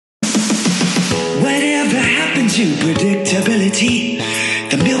into predictability.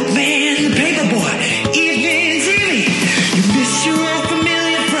 The milkman, the paperboy, evening TV. You miss your old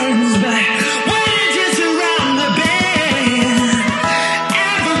familiar friends, but when you're just around the bend,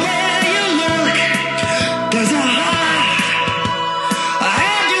 everywhere you look, there's a heart I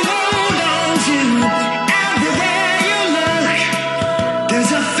had you hold on to. Everywhere you look,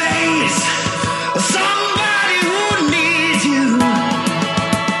 there's a face of somebody who needs you.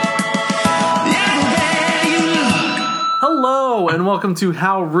 Everywhere you look. Hello, and welcome to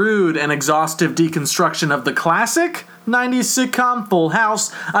How Rude, an exhaustive deconstruction of the classic 90s sitcom Full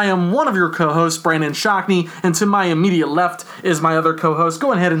House. I am one of your co-hosts, Brandon Shockney, and to my immediate left is my other co-host.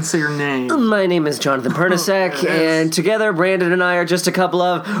 Go ahead and say your name. My name is Jonathan Pernasek, and together Brandon and I are just a couple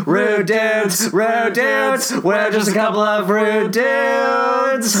of rude dudes. Rude dudes. We're just a couple of rude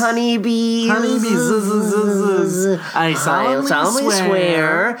dudes. Honeybees. I solemnly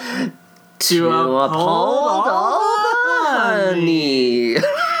swear to uphold all the honey.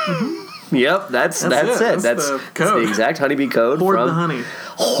 Yep, that's it. That's the the code. exact honeybee code. Hoard from the honey.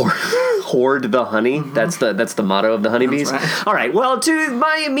 Hoard the honey. Mm-hmm. That's the motto of the Honeybees. That's right. All right. Well, to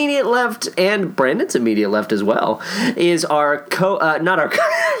my immediate left and Brandon's immediate left as well is our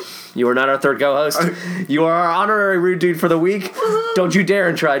You are not our third co-host. You are our honorary rude dude for the week. Don't you dare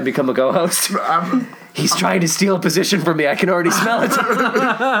and try and become a co-host. He's trying to steal a position from me. I can already smell it.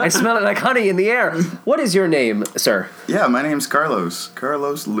 I smell it like honey in the air. What is your name, sir? Yeah, my name's Carlos.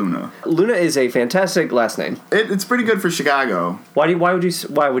 Carlos Luna. Luna is a fantastic last name. It's pretty good for Chicago. Why would you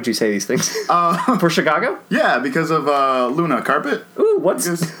say these things? For Chicago? Yeah, because of Luna Carpet. Ooh, what's?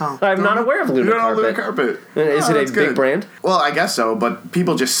 I'm not aware of Luna You don't know Carpet. Luna Carpet. Is it a that's big good. brand? Well, I guess so, but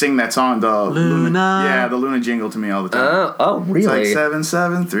people just sing that song, the Luna. Yeah, the Luna jingle to me all the time. Oh, really? It's like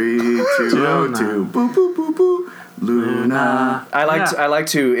 773-202. Boop, boop, boop, boop. Luna. I like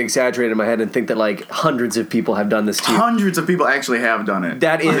to exaggerate in my head and think that like hundreds of people have done this to you. Hundreds of people actually have done it.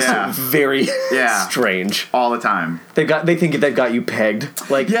 That is Yeah. very Yeah. strange. All the time. They think they've got you pegged.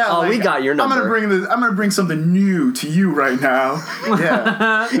 Like, we got your number. I'm gonna bring something new to you right now.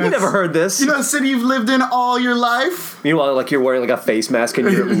 Yeah. You never heard this. You know the city you've lived in all your life? Meanwhile, like you're wearing like a face mask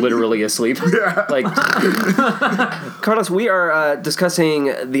and you're literally asleep. Yeah. Like, Carlos, we are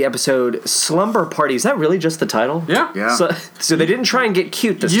discussing the episode Slumber Party. Is that really just the title? Yeah. Yeah. So they didn't try and get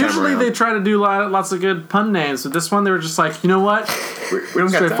cute this time Usually around. they try to do lots of good pun names, but this one they were just like, you know what? We don't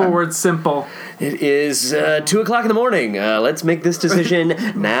got time. Straightforward, simple. It is 2 o'clock in the morning. Let's make this decision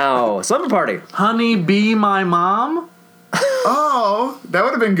now. Slumber Party. Honey, be my mom. Oh, that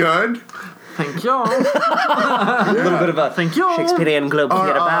would have been good. Thank you. A little bit of a Thank you. Shakespearean globe to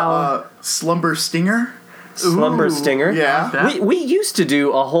get about. Slumber Stinger. Slumber Stinger. Yeah. We used to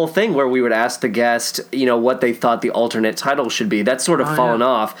do a whole thing where we would ask the guest, what they thought the alternate title should be. That's sort of fallen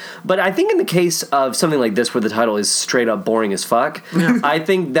off. But I think in the case of something like this where the title is straight up boring as fuck, I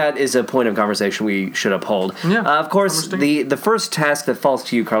think that is a point of conversation we should uphold. Yeah. Of course, the first task that falls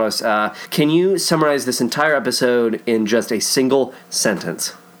to you, Carlos, can you summarize this entire episode in just a single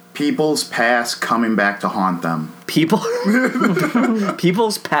sentence? People's past coming back to haunt them.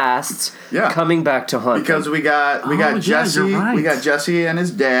 People's pasts coming back to haunt Because them. we got Jesse. you're right. We got Jesse and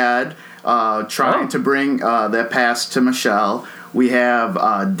his dad trying to bring that past to Michelle. We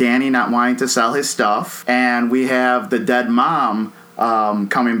have Danny not wanting to sell his stuff, and we have the dead mom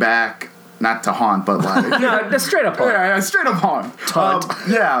coming back. Not to haunt, but like No, straight up haunt. yeah, straight up haunt. Taunt.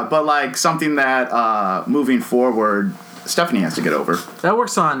 Yeah, but like something that moving forward, Stephanie has to get over. That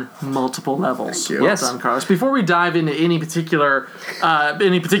works on multiple levels. Thank you. Well Yes. done, Carlos. Before we dive into any particulars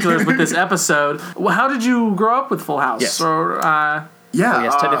with this episode, how did you grow up with Full House? Yes. Or, Yeah,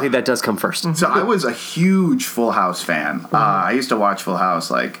 Yes, technically that does come first. So I was a huge Full House fan. I used to watch Full House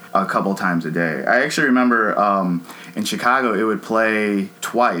like a couple times a day. I actually remember in Chicago it would play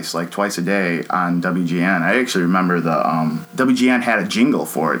twice a day on WGN. I actually remember the WGN had a jingle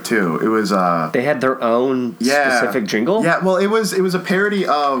for it too. It was They had their own specific jingle? Yeah, well it was a parody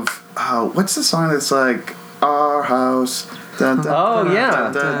of what's the song that's like Our House. Dun, dun, Oh, dun, yeah.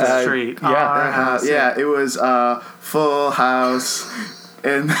 dun, dun, dun. Street. yeah. Our house. Yeah, it was Full House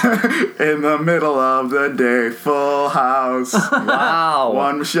in the middle of the day. Full House. Wow.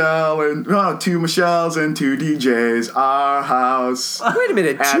 Two Michelles and two DJs. Our house. Wait a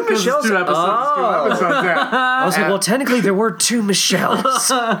minute, two Because Michelles? two episodes, Oh. Yeah. I was like, well, technically there were two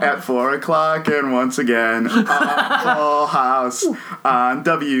Michelles. At 4 o'clock and once again, Full House on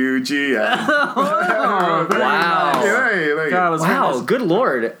WGN. Wow. God, it was Wow, fantastic. good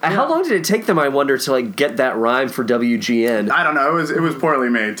lord. How long did it take them, I wonder, to like get that rhyme for WGN? I don't know. It was poorly poorly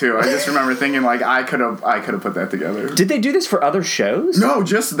made too. I just remember thinking like I could have put that together. Did they do this for other shows? No,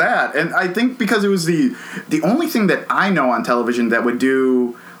 just that. And I think because it was the only thing that I know on television that would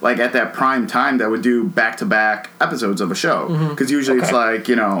do, like, at that prime time, that would do back-to-back episodes of a show. Because usually it's like,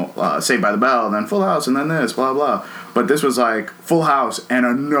 Saved by the Bell, and then Full House, and then this, blah, blah. But this was like Full House and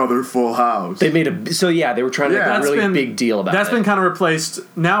another Full House. They made they were trying to make a really big deal about it. That's been kind of replaced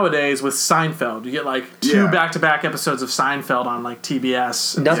nowadays with Seinfeld. You get like 2 back-to-back episodes of Seinfeld on like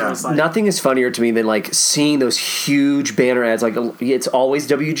TBS. Nothing is funnier to me than like seeing those huge banner ads. Like, it's always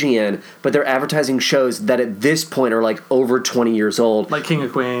WGN, but they're advertising shows that at this point are like over 20 years old. Like King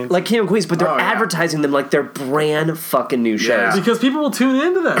of Queens. But they're advertising them like they're brand fucking new shows. Because people will tune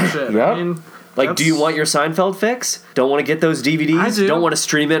into that shit. Yep. I mean, like, do you want your Seinfeld fix? Don't want to get those DVDs? I do. Don't want to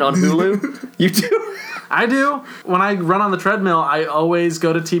stream it on Hulu? You do? I do. When I run on the treadmill, I always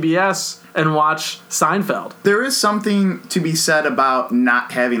go to TBS and watch Seinfeld. There is something to be said about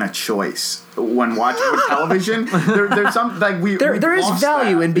not having a choice when watching television. There's some like there is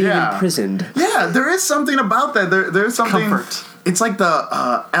value in being imprisoned. Yeah, there is something about that. There's something. Comfort. It's like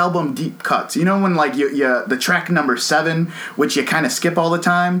the album deep cuts. You know when like you the track number 7, which you kind of skip all the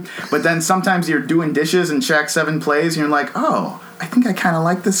time, but then sometimes you're doing dishes and track 7 plays and you're like, oh, I think I kind of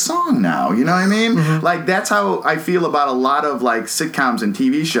like this song now. You know what I mean? Mm-hmm. Like that's how I feel about a lot of like sitcoms and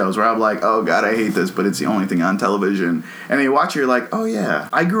TV shows where I'm like, oh god, I hate this, but it's the only thing on television. And then you watch it, you're like, oh yeah.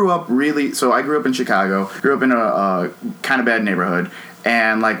 I grew up in Chicago, grew up in a kind of bad neighborhood.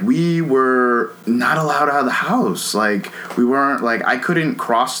 And, like, we were not allowed out of the house. Like, we weren't, like, I couldn't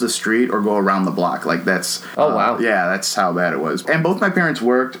cross the street or go around the block. Like, that's... Oh, wow. Yeah, that's how bad it was. And both my parents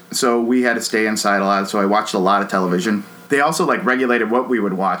worked, so we had to stay inside a lot. So I watched a lot of television. They also, like, regulated what we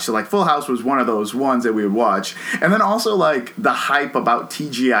would watch. So, like, Full House was one of those ones that we would watch. And then also, like, the hype about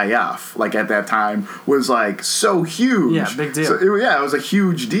TGIF, like, at that time, was, like, so huge. Yeah, big deal. So, it was a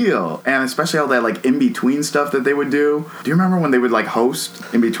huge deal. And especially all that, like, in-between stuff that they would do. Do you remember when they would, like, host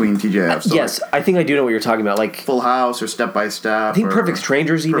in-between TGIF? So, yes, I think I do know what you're talking about. Like, Full House or Step by Step. I think Perfect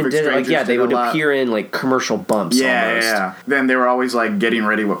Strangers even did it. Like, yeah, they would appear in, like, commercial bumps almost. Yeah. Then they were always, like, getting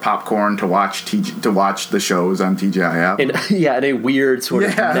ready with popcorn to watch the shows on TGIF. In a weird sort of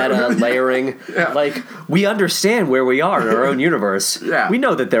meta layering. Like, we understand where we are in our own universe. Yeah. We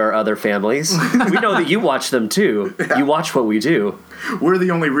know that there are other families. We know that you watch them too. Yeah. You watch what we do. We're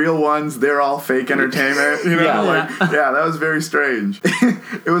the only real ones. They're all fake entertainment. You know, that was very strange.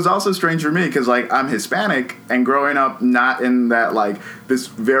 It was also strange for me because, like, I'm Hispanic and growing up not in that, like, this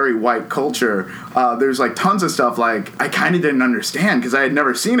very white culture, there's, like, tons of stuff, like, I kind of didn't understand because I had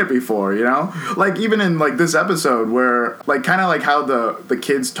never seen it before, you know? Like, even in, like, this episode where, like, kind of like how the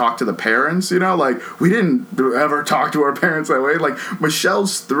kids talk to the parents, you know? Like, we didn't ever talk to our parents that way. Like,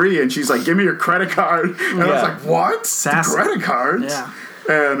 Michelle's 3 and she's like, give me your credit card. And I was like, what? Sassy. Credit cards? Yeah.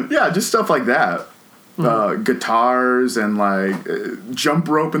 And, just stuff like that. Guitars and, like, jump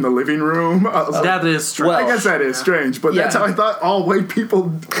rope in the living room. That is strange. Well, I guess that is strange, but that's how I thought all white people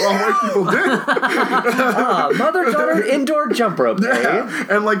did. Mother-daughter indoor jump rope. Yeah.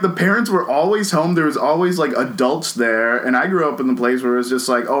 And, like, the parents were always home. There was always, like, adults there. And I grew up in the place where it was just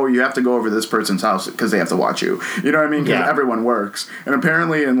like, oh, you have to go over to this person's house because they have to watch you. You know what I mean? Because everyone works. And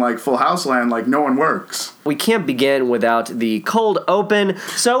apparently in, like, Full House land, like, no one works. We can't begin without the cold open.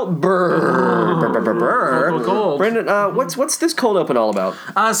 So, Cold. Brandon, what's this cold open all about?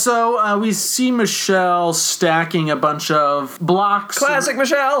 So we see Michelle stacking a bunch of blocks. Classic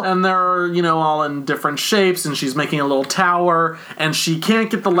Michelle! And they're, all in different shapes, and she's making a little tower, and she can't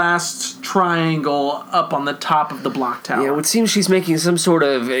get the last triangle up on the top of the block tower. Yeah, it seems she's making some sort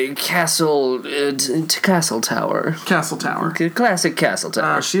of a castle tower. Castle tower. Classic castle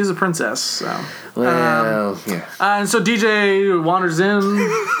tower. She is a princess, so... Well, and so DJ wanders in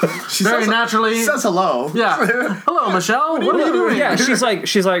very naturally. She says hello. Yeah. Hello, Michelle. What are you doing? Yeah, she's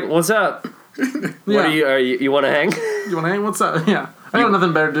like, what's up? What are you want to hang? You want to hang? What's up? Yeah. I got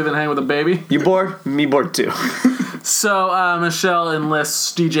nothing better to do than hang with a baby. You bored? Me bored too. So Michelle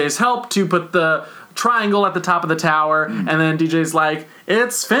enlists DJ's help to put the triangle at the top of the tower, and then DJ's like,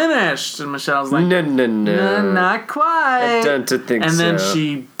 it's finished, and Michelle's like, no, not quite. I don't think and so. then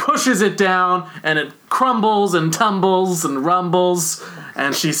she pushes it down, and it crumbles and tumbles and rumbles,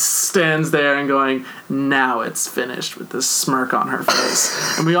 and she stands there and going, now it's finished, with this smirk on her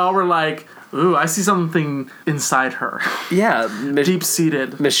face. And we all were like, ooh, I see something inside her. Yeah.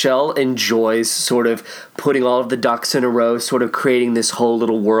 Deep-seated. Michelle enjoys sort of putting all of the ducks in a row, sort of creating this whole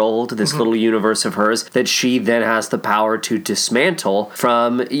little world, this little universe of hers that she then has the power to dismantle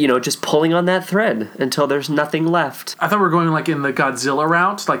from, just pulling on that thread until there's nothing left. I thought we were going like in the Godzilla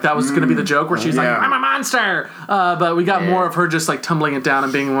route. Like that was going to be the joke where she's like, I'm a monster. But we got more of her just like tumbling it down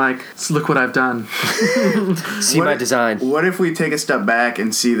and being like, look what I've done. See my design. What if we take a step back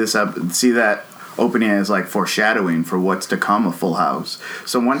and see that opening as like foreshadowing for what's to come of Full House?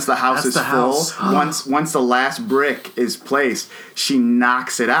 So once the house is full, once the last brick is placed, she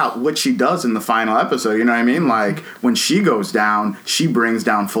knocks it out, which she does in the final episode. You know what I mean? Like when she goes down, she brings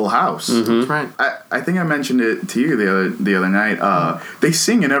down Full House. That's right. I think I mentioned it to you the other night. They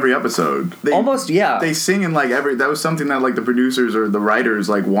sing in every episode. They sing in like every. That was something that like the producers or the writers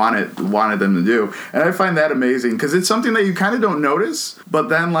like wanted them to do, and I find that amazing because it's something that you kind of don't notice, but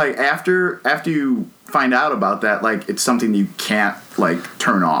then like after you find out about that, like it's something you can't like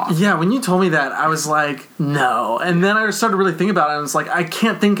turn off. Yeah, when you told me that, I was like, no. And then I started really thinking about it, and it's like, I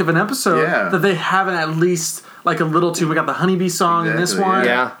can't think of an episode that they haven't at least like a little tune. We got the Honeybee song in this one.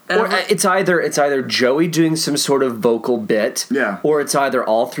 Yeah. Or it's either Joey doing some sort of vocal bit. Yeah. Or it's either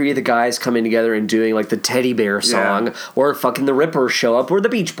all three of the guys coming together and doing like the Teddy Bear song, or fucking the Rippers show up, or the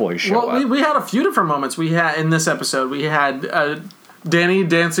Beach Boys show up. We had a few different moments. We had in this episode. We had Danny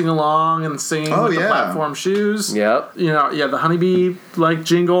dancing along and singing with the platform shoes. Yep. The Honeybee like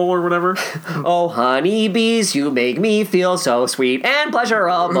jingle or whatever. Oh, honeybees, you make me feel so sweet and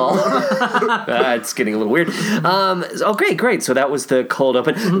pleasurable. It's getting a little weird. Great. So that was the cold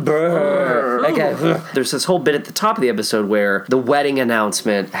open. Brr. Okay. There's this whole bit at the top of the episode where the wedding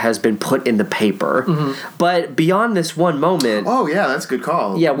announcement has been put in the paper. But beyond this one moment... Oh, yeah, that's a good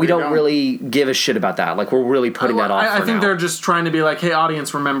call. Yeah, we don't really give a shit about that. Like, we're really putting that off I think they're just trying to be like, hey,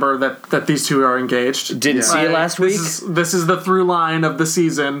 audience, remember that these two are engaged. Didn't see it last week? This is the through line of the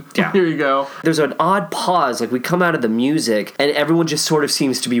season. Yeah. Here you go. There's an odd pause. Like, we come out of the music, and everyone just sort of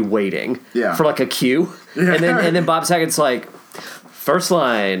seems to be waiting for, like, a cue. Yeah. And then Bob Saget's like... First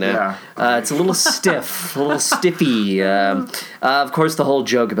line. It's a little stiff, a little stiffy. Of course, the whole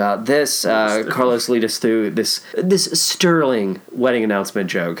joke about this, Carlos lead us through this sterling wedding announcement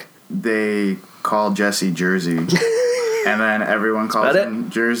joke. They call Jesse Jersey, and then everyone calls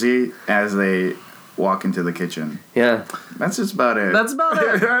him Jersey as they walk into the kitchen. Yeah, that's just about it. That's about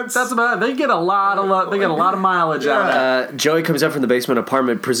it. That's about it. They get a lot of mileage out of it. Joey comes up from the basement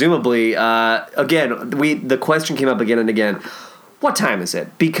apartment, presumably. Again, the question came up again and again. What time is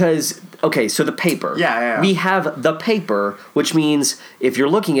it? Because, okay, so the paper. Yeah. We have the paper, which means if you're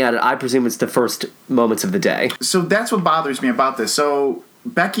looking at it, I presume it's the first moments of the day. So that's what bothers me about this. So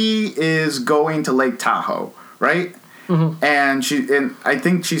Becky is going to Lake Tahoe, right? Mm-hmm. And I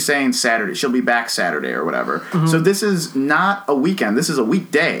think she's saying Saturday. She'll be back Saturday or whatever. Mm-hmm. So this is not a weekend. This is a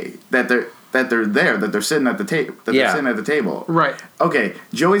weekday that they're there, that they're sitting at the table. They're sitting at the table. Right. Okay.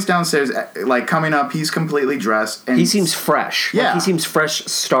 Joey's downstairs, like coming up. He's completely dressed, and he seems fresh. Yeah. Like he seems fresh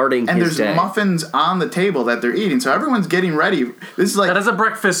starting and his day. And there's muffins on the table that they're eating, so everyone's getting ready. This is like that is a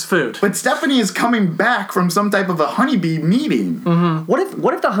breakfast food. But Stephanie is coming back from some type of a honeybee meeting. Mm-hmm.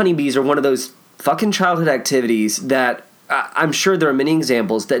 What if the honeybees are one of those fucking childhood activities that I'm sure there are many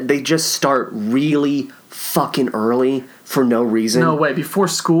examples that they just start really fucking early for no reason. No way. Before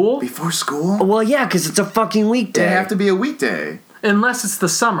school? Before school? Well, yeah, because it's a fucking weekday. They have to be a weekday. Unless it's the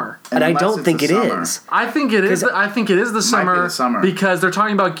summer. And I don't think it is. I think it is. I think it is the summer. Might be the summer. Because they're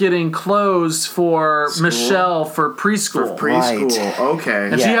talking about getting clothes for Michelle for preschool. For preschool. Right. Okay.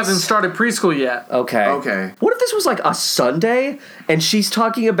 And she hasn't started preschool yet. Okay. What if this was like a Sunday and she's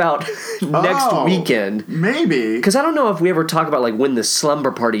talking about next weekend? Maybe. Because I don't know if we ever talk about like when the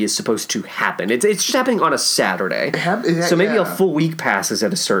slumber party is supposed to happen. It's just happening on a Saturday. So maybe a full week passes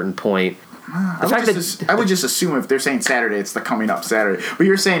at a certain point. I would just assume if they're saying Saturday, it's the coming up Saturday. But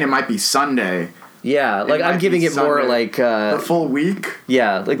you're saying it might be Sunday. Yeah, like I'm giving it more like the full week.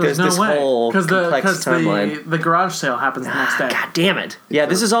 Yeah, like there's this whole complex timeline. The garage sale happens the next day. God damn it! Yeah,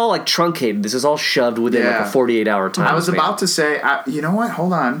 this is all like truncated. This is all shoved within like a 48-hour time. I was about to say, you know what?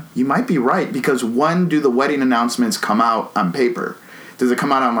 Hold on, you might be right because when do the wedding announcements come out on paper? Does it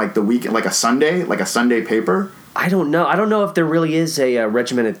come out on like the weekend, like a Sunday paper? I don't know. I don't know if there really is a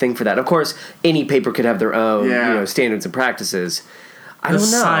regimented thing for that. Of course, any paper could have their own standards and practices. I don't know.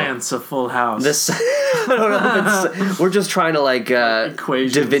 Science of Full House. I don't know. We're just trying to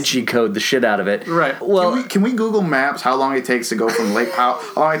Equations. Da Vinci code the shit out of it. Right. Well, Can we Google Maps how long it takes to go from how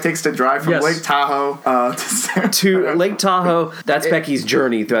long it takes to drive from Yes. Lake Tahoe to Lake Tahoe, that's Becky's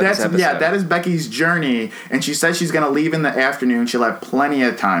journey throughout this episode. Yeah, that is Becky's journey, and she says she's going to leave in the afternoon. She'll have plenty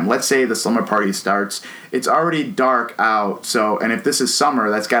of time. Let's say the slumber party starts. It's already dark out, and if this is summer,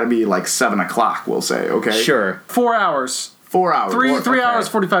 that's got to be like 7 o'clock. We'll say, okay. Sure. 4 hours. 4 hours. Three hours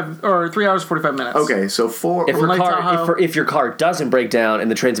 45 or 3 hours 45 minutes. Okay, so If your car doesn't break down and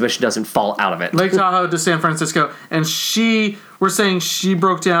the transmission doesn't fall out of it. Lake Tahoe to San Francisco, and we're saying she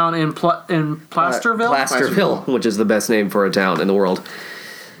broke down in Plasterville. Plasterville, which is the best name for a town in the world.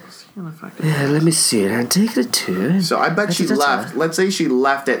 Yeah, let me see it. Take the tour. So I bet she left. Let's say she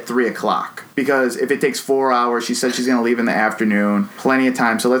left at 3 o'clock. Because if it takes 4 hours, she said she's going to leave in the afternoon. Plenty of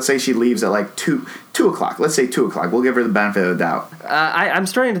time. So let's say she leaves at like 2 o'clock. Let's say 2 o'clock. We'll give her the benefit of the doubt. I'm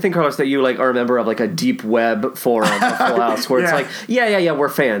starting to think, Carlos, that you are a member of a deep web forum of Full House where it's yeah, we're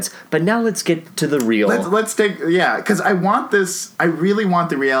fans. But now let's get to the real. Let's take, because I want this, I really want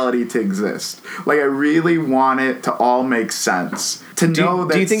the reality to exist. I really want it to all make sense. Do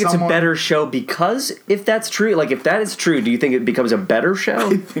you think it's a better show because if that's true, if that is true, do you think it becomes a better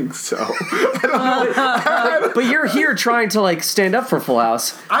show? I think so. I don't know. But you're here trying to stand up for Full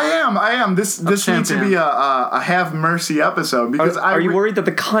House. I am. This needs to be a have mercy episode because are you worried that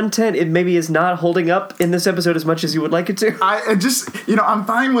the content maybe is not holding up in this episode as much as you would like it to? I'm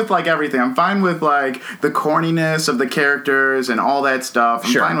fine with everything. I'm fine with the corniness of the characters and all that stuff.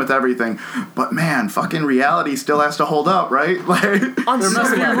 I'm fine with everything. But man, fucking reality still has to hold up, right? There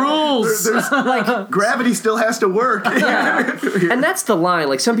must be rules. Gravity still has to work. And that's the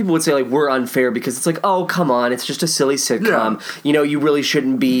line. Some people would say we're unfair because it's oh, come on, it's just a silly sitcom. Yeah. You really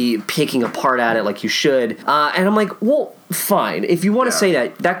shouldn't be picking apart at it like you should. And I'm well, fine. If you want to say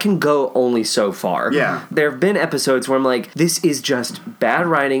that can go only so far. Yeah. There have been episodes where I'm this is just bad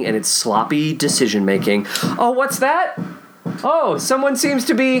writing and it's sloppy decision making. Oh, what's that? Oh, someone seems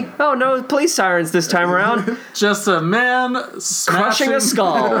to be... Oh, no police sirens this time around. Just a man crushing a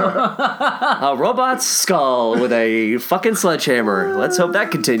skull. A robot's skull with a fucking sledgehammer. Let's hope that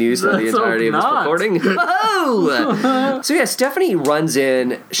continues for the entirety of this recording. Whoa! So, Stephanie runs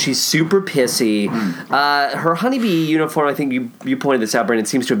in. She's super pissy. Her honeybee uniform, I think you pointed this out, Brandon,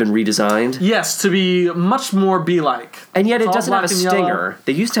 seems to have been redesigned. Yes, to be much more bee-like. And yet it doesn't have a stinger.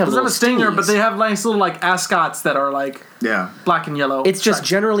 They used to have little stinger, stingies. but they have nice little ascots that are black and yellow. It's just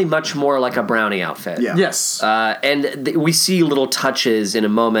generally much more like a brownie outfit. Yeah. Yes. And we see little touches in a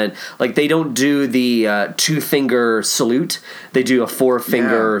moment. They don't do the 2-finger salute. They do a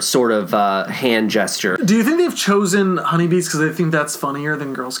 4-finger sort of hand gesture. Do you think they've chosen honeybees because they think that's funnier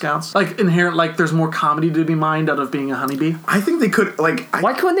than Girl Scouts? Inherent, there's more comedy to be mined out of being a honeybee? I think they could,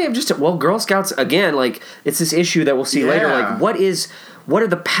 Why couldn't they have just... Well, Girl Scouts, again, it's this issue that we'll see later. What are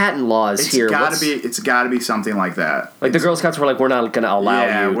the patent laws here? It's got to be something like that. The Girl Scouts were we're not going to allow you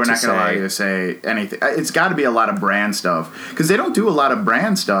to say... Yeah, we're not going to allow you to say anything. It's got to be a lot of brand stuff. Because they don't do a lot of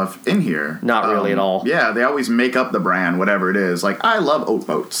brand stuff in here. Not really at all. Yeah, they always make up the brand, whatever it is. I love oat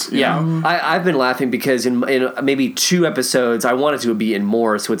boats. Yeah. I've been laughing because in maybe 2 episodes, I wanted to be in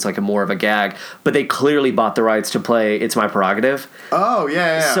more, so it's more of a gag. But they clearly bought the rights to play It's My Prerogative. Oh,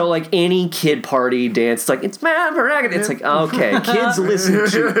 yeah. So, any kid party dance, it's my prerogative. It's okay, kids listen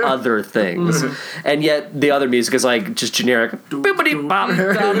to other things. And yet the other music is just generic.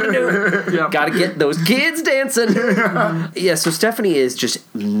 Gotta get those kids dancing. So Stephanie is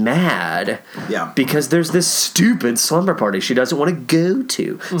just mad. Yeah. Because there's this stupid slumber party she doesn't want to go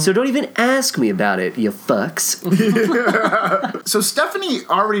to. So don't even ask me about it, you fucks. So Stephanie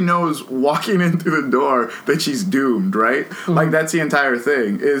already knows walking in through the door that she's doomed, right? That's the entire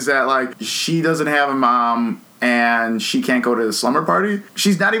thing. Is that she doesn't have a mom and she can't go to the slumber party.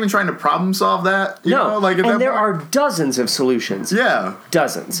 She's not even trying to problem solve that. You know? And there are dozens of solutions. Yeah.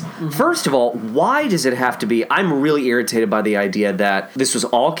 Dozens. First of all, why does it have to be... I'm really irritated by the idea that this was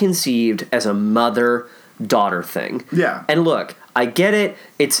all conceived as a mother-daughter thing. Yeah. And look, I get it.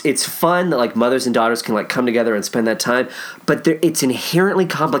 It's fun that mothers and daughters can come together and spend that time, but it's inherently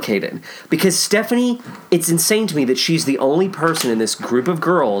complicated because Stephanie. It's insane to me that she's the only person in this group of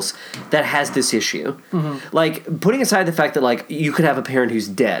girls that has this issue. Putting aside the fact that you could have a parent who's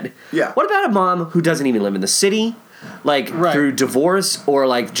dead. Yeah. What about a mom who doesn't even live in the city? Through divorce or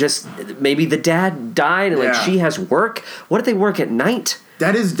just maybe the dad died and she has work. What if they work at night?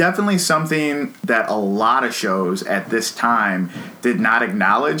 That is definitely something that a lot of shows at this time did not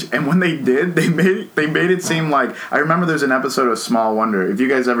acknowledge, and when they did, they made it seem like, I remember there's an episode of Small Wonder. If you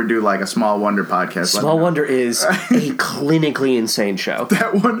guys ever do like a Small Wonder podcast, Small Wonder is a clinically insane show.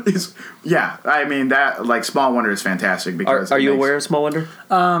 That one is, yeah. I mean, that, like, Small Wonder is fantastic because are you aware of Small Wonder?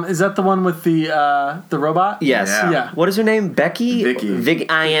 Is that the one with the robot? Yes. Yeah. What is her name? Becky? Vicky.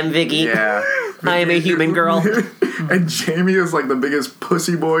 I am Vicky. Yeah. I am a human girl. And Jamie is like the biggest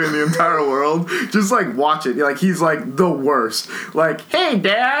pussy boy in the entire world. Just like watch it. Like he's like the worst. Like, hey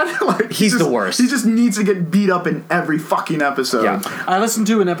dad. Like he's the worst. He just needs to get beat up in every fucking episode. Yeah. I listened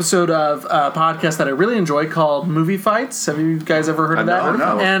to an episode of a podcast that I really enjoy called Movie Fights. Have you guys ever heard of that?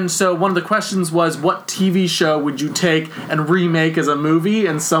 No. And so one of the questions was, what TV show would you take and remake as a movie?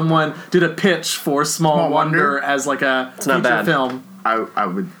 And someone did a pitch for Small Wonder as like a feature film. I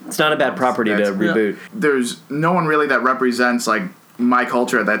would. It's not a bad property to reboot. There's no one really that represents like my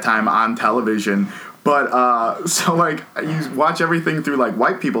culture at that time on television. But, so, like, you watch everything through, like,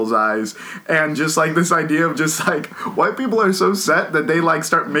 white people's eyes, and just, like, this idea of just, like, white people are so set that they, like,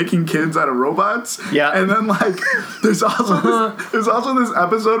 start making kids out of robots. Yeah. And then, like, there's also this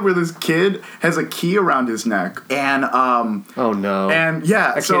episode where this kid has a key around his neck, and, oh, no. And,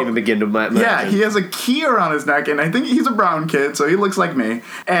 yeah. I can't even begin to imagine. Yeah, he has a key around his neck, and I think he's a brown kid, so he looks like me.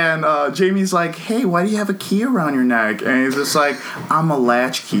 And, Jamie's like, hey, why do you have a key around your neck? And he's just like, I'm a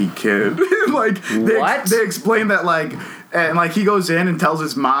latchkey kid. Like, what? They explain that, like, and, like, he goes in and tells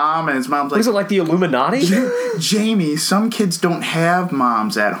his mom, and his mom's like... Was it like the Illuminati? Jamie, some kids don't have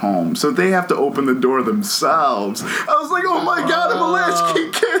moms at home, so they have to open the door themselves. I was like, oh my god, I'm a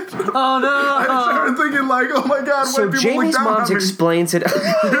latchkey kid. Oh, no. I started thinking, like, oh my god, So white people Jamie's look down mom on me. explains it.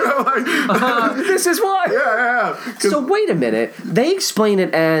 Like, This is why. yeah. So wait a minute. They explain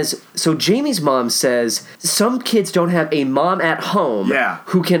it as, so Jamie's mom says some kids don't have a mom at home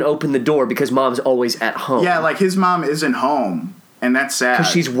who can open the door because mom's always at home. Yeah, like his mom isn't home, and that's sad.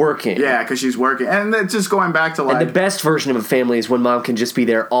 Because she's working. Yeah, because she's working. And that's just going back to, like... And the best version of a family is when mom can just be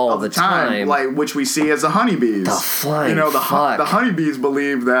there all the time. Like, which we see as the Honeybees. The flying the fuck. The Honeybees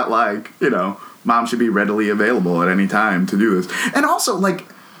believe that, like, mom should be readily available at any time to do this. And also, like,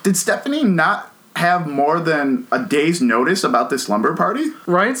 did Stephanie not have more than a day's notice about this slumber party?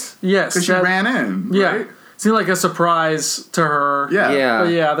 Right? Yes. Because she ran in, Yeah. right? Seemed like a surprise to her. Yeah. But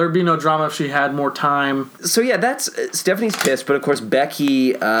yeah, there'd be no drama if she had more time. So yeah, that's Stephanie's pissed, but of course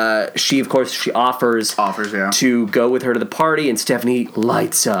Becky, she offers to go with her to the party, and Stephanie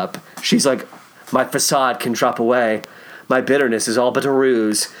lights up. She's like, my facade can drop away. My bitterness is all but a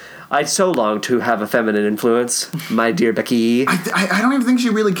ruse. I'd so long to have a feminine influence, my dear Becky. I don't even think she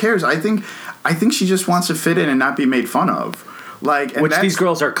really cares. I think she just wants to fit in and not be made fun of. Like, and which these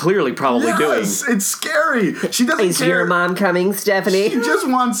girls are clearly probably doing. It's scary. She doesn't Is care. your mom coming, Stephanie? She just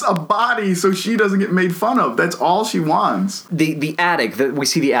wants a body so she doesn't get made fun of. That's all she wants. The attic, we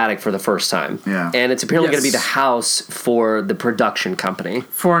see the attic for the first time. Yeah. And it's apparently going to be the house for the production company.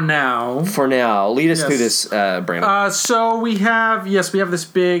 For now. Lead us through this, Brandon. So we have this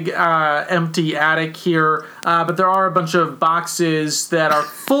big empty attic here, but there are a bunch of boxes that are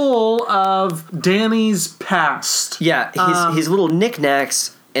full of Danny's past. Yeah, his little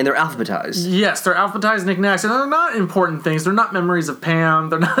knickknacks, and they're alphabetized. Yes, they're alphabetized knickknacks, and they're not important things. They're not memories of Pam.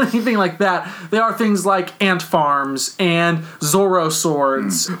 They're not anything like that. They are things like ant farms and Zorro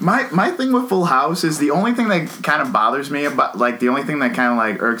swords. My thing with Full House is the only thing that kind of bothers me about, like, the only thing that kind of,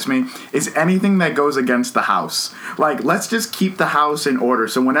 like, irks me is anything that goes against the house. Like, let's just keep the house in order.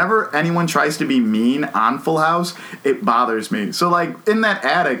 So whenever anyone tries to be mean on Full House, it bothers me. So, like, in that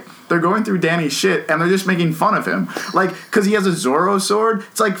attic, they're going through Danny's shit, and they're just making fun of him. Like, because he has a Zorro sword.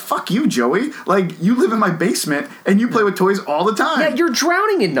 It's like, fuck you, Joey. Like, you live in my basement, and you play with toys all the time. Yeah, you're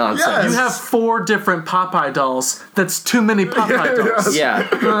drowning in nonsense. Yes. You have 4 different Popeye dolls. That's too many Popeye dolls. Yeah.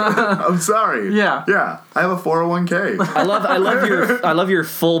 I'm sorry. Yeah. Yeah. I have a 401k. I love your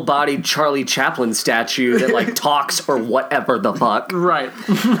full-bodied Charlie Chaplin statue that, like, talks or whatever the fuck. Right.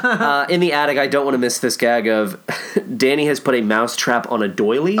 In the attic, I don't want to miss this gag of Danny has put a mouse trap on a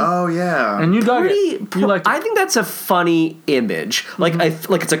doily. Oh, yeah. And you dug it. You liked it. I think that's a funny image. Like,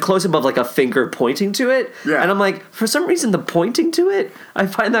 like it's a close-up of, like, a finger pointing to it. Yeah. And I'm like, for some reason, the pointing to it, I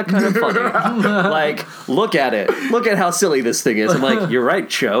find that kind of funny. Like, look at it. Look at how silly this thing is. I'm like, you're right,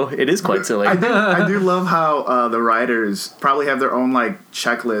 Joe. It is quite silly. I do love how the writers probably have their own, like,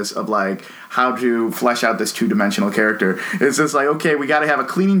 checklist of, like, how to flesh out this two-dimensional character. It's just like, okay, we got to have a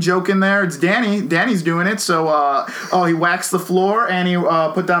cleaning joke in there. It's Danny. Danny's doing it. So, he waxed the floor and he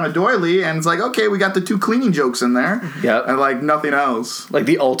put down a doily. And it's like, okay, we got the 2 cleaning jokes in there. Yep. And, like, nothing else. Like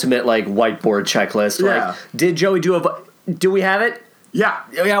the ultimate, like, whiteboard checklist. Yeah. Like, did Joey do we have it? Yeah.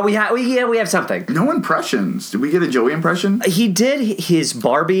 Yeah, we have something. No impressions. Did we get a Joey impression? He did his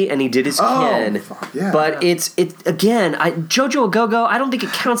Barbie and he did his Ken. Fuck, yeah. But it's again, JoJo a Go-Go, I don't think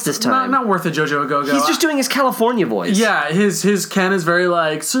it counts this time. Not worth a JoJo a Go-Go. He's just doing his California voice. Yeah, his Ken is very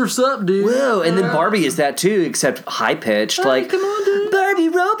like, surf's up, dude. Whoa, and then Barbie is that too, except high-pitched. Hey, like, come on, dude. Barbie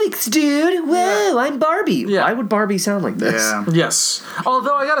aerobics, dude. Whoa, I'm Barbie. Yeah. Why would Barbie sound like this? Yeah. Yes.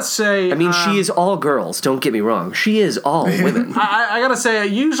 Although I gotta say, I mean, she is all girls, don't get me wrong. She is all women. I gotta say,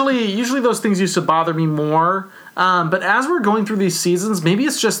 usually those things used to bother me more. But as we're going through these seasons, maybe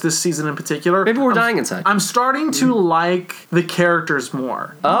it's just this season in particular. Maybe we're dying inside. I'm starting to like the characters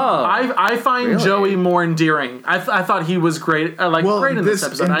more. Oh, I find really? Joey more endearing. I thought he was great. Great in this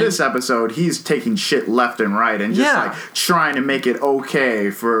episode. In this episode, he's taking shit left and right and just like trying to make it okay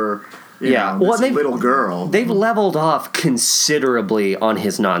for you know, this little girl. They've leveled off considerably on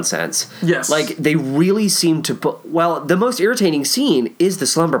his nonsense. Yes. Like, they really seem to put... Well, the most irritating scene is the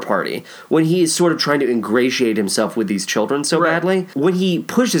slumber party, when he is sort of trying to ingratiate himself with these children so badly. When he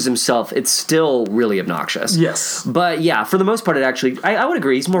pushes himself, it's still really obnoxious. Yes. But yeah, for the most part, it actually... I would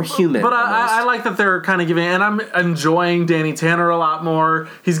agree, he's more human. But I like that they're kind of giving... And I'm enjoying Danny Tanner a lot more.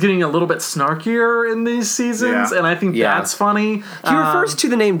 He's getting a little bit snarkier in these seasons, and I think that's funny. He refers to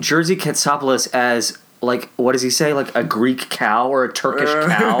the name Jersey Katsopoulos as, like, what does he say? Like a Greek cow or a Turkish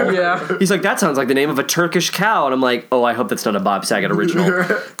cow? Yeah. He's like, that sounds like the name of a Turkish cow. And I'm like, oh, I hope that's not a Bob Saget original.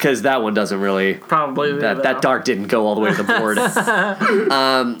 Because that one doesn't really... Probably. That dart didn't go all the way to the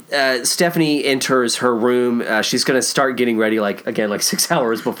board. Stephanie enters her room. She's going to start getting ready, like 6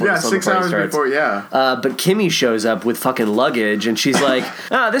 hours before the slumber 6 party hours starts. before, yeah. But Kimmy shows up with fucking luggage, and she's like,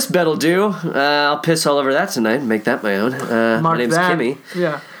 this bed'll do. I'll piss all over that tonight and make that my own. My name's Kimmy.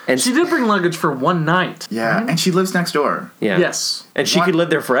 Yeah. And she did bring luggage for one night. Yeah, and she lives next door. Yeah. Yes. And she could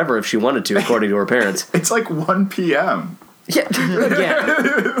live there forever if she wanted to, according to her parents. It's like 1 p.m. Yeah.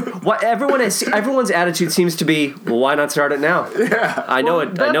 What everyone's attitude seems to be, well, why not start it now? Yeah. I know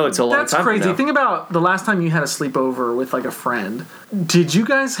it's a long time. That's crazy. From now. Think about the last time you had a sleepover with like a friend. Did you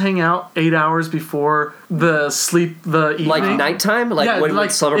guys hang out 8 hours before the evening? Like nighttime? Like when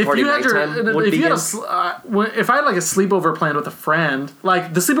slumber party nighttime would begin? If I had like a sleepover planned with a friend,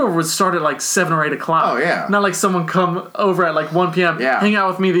 like the sleepover would start at like 7 or 8 o'clock. Oh yeah. Not like someone come over at like 1 p.m. Hang out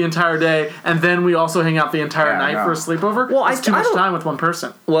with me the entire day, and then we also hang out the entire night for a sleepover. Well, it's too much time with one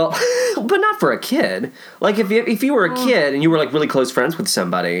person. Well, but not for a kid. Like if you were a kid and you were like really close friends with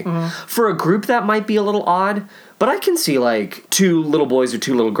somebody, for a group that might be a little odd. But I can see, like, 2 little boys or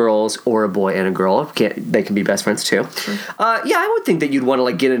 2 little girls, or a boy and a girl. They can be best friends, too. Sure. Yeah, I would think that you'd want to,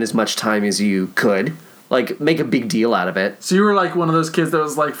 like, get in as much time as you could. Like, make a big deal out of it. So you were, like, one of those kids that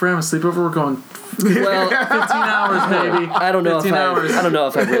was like, for having a sleepover, we're going... 15 hours, baby. I don't know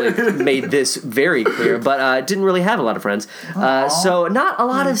if I really made this very clear, but I didn't really have a lot of friends. So not a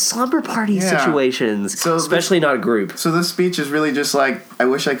lot of slumber party situations, so especially not a group. So this speech is really just like, I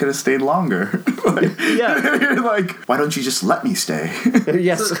wish I could have stayed longer. You're like, why don't you just let me stay?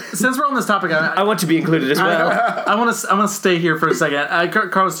 Yes. So, since we're on this topic, I want to be included as well. I want to stay here for a second.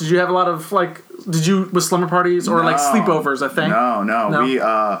 Carlos, did you have a lot of with slumber parties or like sleepovers? I think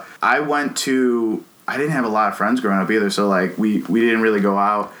no. I went to. I didn't have a lot of friends growing up either, so like we didn't really go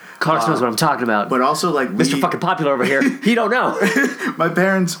out. Carlos knows what I'm talking about. But also, like, Mr. fucking popular over here. He don't know. My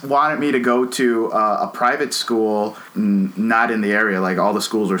parents wanted me to go to a private school, not in the area. Like, all the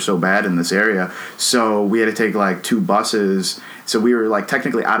schools were so bad in this area. So we had to take, like, 2 buses. So we were, like,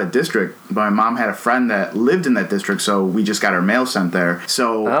 technically out of district. But my mom had a friend that lived in that district, so we just got our mail sent there.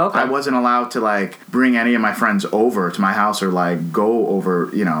 So I wasn't allowed to, like, bring any of my friends over to my house or, like, go over,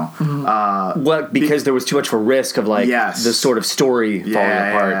 you know. Because there was too much of a risk of, like, the sort of story falling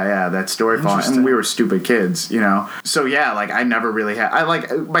apart. Yeah, that story falling. And we were stupid kids, you know. So yeah, like I never really had.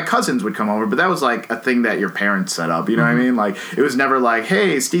 My cousins would come over, but that was like a thing that your parents set up. You know what I mean? Like it was never like,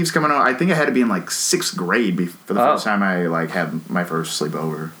 hey, Steve's coming over. I think I had to be in like 6th grade for the first time I like had my first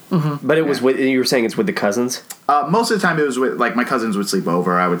sleepover. But it was with, you were saying it's with the cousins? Most of the time it was with, like, my cousins would sleep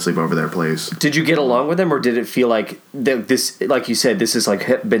over. I would sleep over their place. Did you get along with them, or did it feel like this, like you said, this has,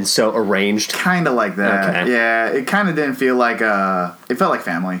 like, been so arranged? Kind of like that. Okay. Yeah, it kind of didn't feel like, it felt like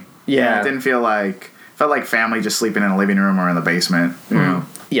family. Yeah. It didn't feel like, felt like family just sleeping in a living room or in the basement, you know?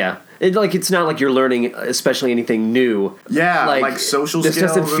 Yeah. It's not like you're learning, especially anything new. Yeah, like social skills. This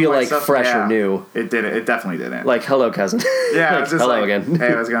doesn't feel like fresh or new. It didn't. It definitely didn't. Like, hello, cousin. Yeah, like, it's just hello like, again.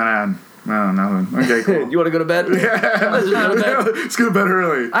 Hey, what's going on? No, nothing. Okay, cool. You want to go to bed? Let's just go to bed. Let's go to bed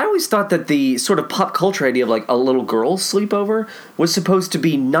early. I always thought that the sort of pop culture idea of like a little girl's sleepover was supposed to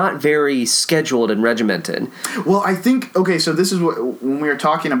be not very scheduled and regimented. Well, I think, okay, so this is what, when we were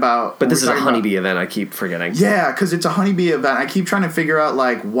talking about... But this is a honeybee event, I keep forgetting. Yeah, because it's a honeybee event. I keep trying to figure out,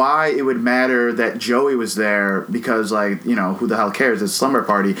 like, why it would matter that Joey was there because, like, you know, who the hell cares? It's Slumber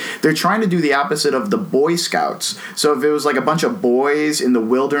Party. They're trying to do the opposite of the Boy Scouts. So if it was, like, a bunch of boys in the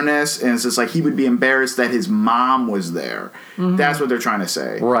wilderness, and it's just like he would be embarrassed that his mom was there. Mm-hmm. That's what they're trying to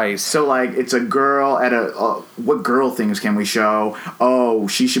say. Right. So, like, it's a girl at a... what girl things can we show? Oh,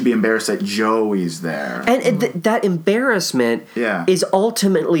 she should be embarrassed that Joey's there. And that embarrassment is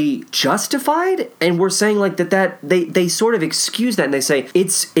ultimately justified, and we're saying like that they sort of excuse that, and they say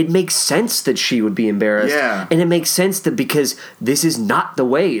it makes sense that she would be embarrassed, and it makes sense that because this is not the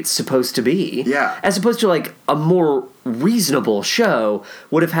way it's supposed to be, as opposed to like a more reasonable show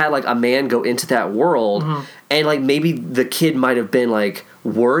would have had like a man go into that world, and like maybe the kid might have been like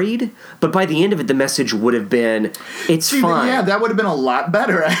worried, but by the end of it the message would have been fine. Yeah, that would have been a lot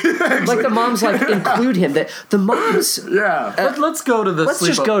better. Like the moms like include him, that the moms let's go to the let's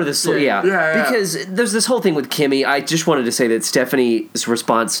just go to the sleep because there's this whole thing with Kimmy. I just wanted to say that Stephanie's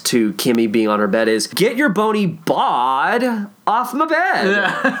response to Kimmy being on her bed is, get your bony bod off my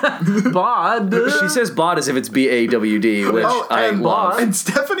bed. Bod. She says bod as if it's B-A-W-D, which I love. And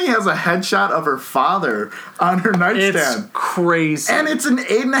Stephanie has a headshot of her father on her nightstand. It's crazy. And it's an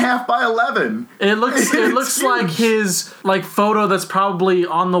 8.5 by 11. It looks like his like photo that's probably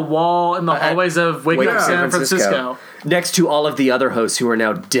on the wall in the hallways of Wake Up San Francisco. Next to all of the other hosts who are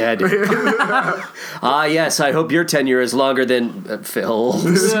now dead. Yes, I hope your tenure is longer than Phil's.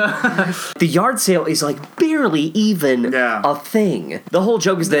 The yard sale is like barely even a thing. The whole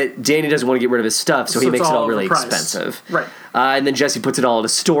joke is that Danny doesn't want to get rid of his stuff, so he makes it all really expensive. Right. And then Jesse puts it all in a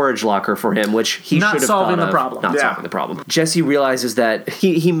storage locker for him, which he should have thought of. Not solving the problem. Jesse realizes that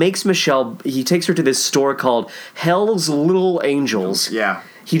he makes Michelle, he takes her to this store called Hell's Little Angels. Yeah.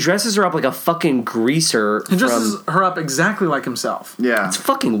 He dresses her up like a fucking greaser. He dresses her up exactly like himself. Yeah. It's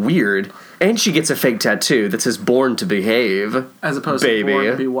fucking weird. And she gets a fake tattoo that says "Born to Behave," as opposed to "Born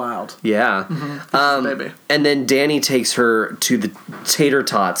to Be Wild." Yeah. Baby. And then Danny takes her to the Tater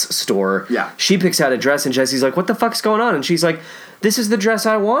Tots store. Yeah. She picks out a dress, and Jesse's like, "What the fuck's going on?" And she's like, "This is the dress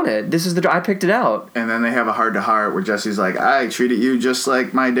I wanted. This is I picked it out." And then they have a heart-to-heart where Jesse's like, I treated you just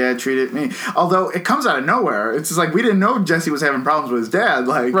like my dad treated me. Although it comes out of nowhere. It's just like, we didn't know Jesse was having problems with his dad.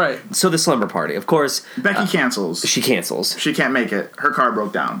 Like, right. So the slumber party, of course. Becky cancels. She cancels. She can't make it. Her car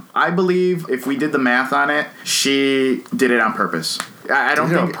broke down. I believe if we did the math on it, she did it on purpose. I don't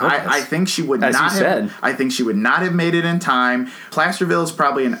think. I think she would As not you have. said. I think she would not have made it in time. Placerville is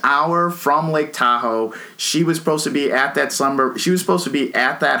probably an hour from Lake Tahoe. She was supposed to be at that She was supposed to be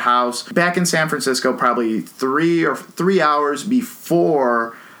at that house back in San Francisco, probably 3 hours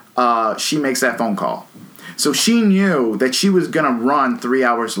before she makes that phone call. So she knew that she was gonna run 3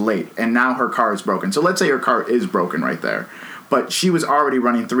 hours late, and now her car is broken. So let's say her car is broken right there. But she was already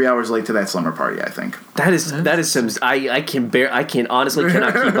running 3 hours late to that slumber party, I think. That is some. I honestly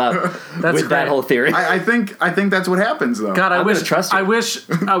cannot keep up with that whole theory. I think that's what happens though. God, I wish trust you. I wish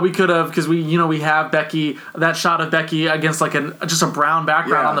we could have, because we have Becky, that shot of Becky against like just a brown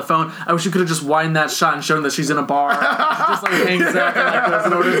background on the phone. I wish you could have just wind that shot and shown that she's in a bar, just like hangs out there like this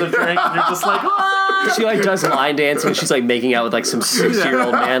and orders a drink, and you're just like, ah! She like does line dancing, and she's like making out with like some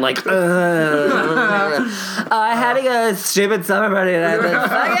 60-year-old man, like, I had to go stupid summer party and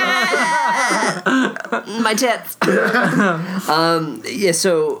my tits.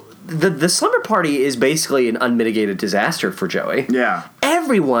 So the slumber party is basically an unmitigated disaster for Joey. Yeah.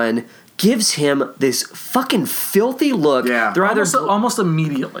 Everyone gives him this fucking filthy look. Yeah. They're either almost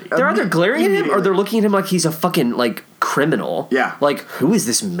immediately. They're either glaring at him or they're looking at him like he's a fucking like criminal. Yeah. Like, who is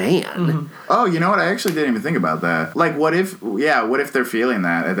this man? Mm-hmm. Oh, you know what? I actually didn't even think about that. Like, what if they're feeling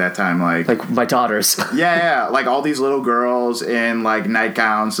that at that time? Like my daughters. yeah, like all these little girls in like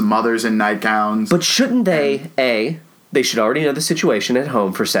nightgowns, the mothers in nightgowns. But shouldn't they, they should already know the situation at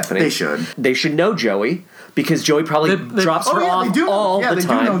home for Stephanie. They should. They should know Joey, because Joey probably drops her off all the time. They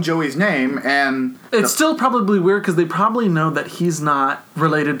do know Joey's name, and it's still probably weird because they probably know that he's not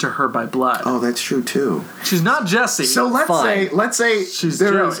related to her by blood. Oh, that's true too. She's not Jessie. So let's say she's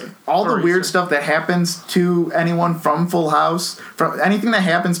there's Joey. all the weird stuff that happens to anyone from Full House, from anything that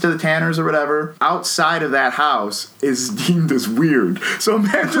happens to the Tanners or whatever outside of that house is deemed as weird. So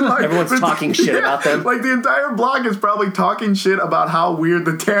imagine like everyone's talking shit about them. Like the entire blog is probably talking shit about how weird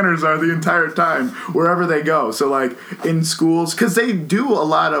the Tanners are the entire time wherever they go. So like in schools, because they do a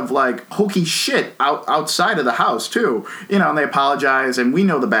lot of like hokey shit outside of the house too, and they apologize, and we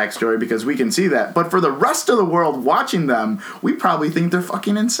know the backstory because we can see that. But for the rest of the world watching them, we probably think they're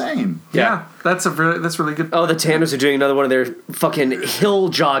fucking insane. Yeah, that's really good. Oh, the Tanners are doing another one of their fucking hill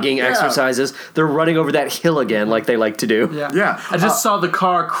jogging exercises. They're running over that hill again like they like to do. Yeah. I just saw the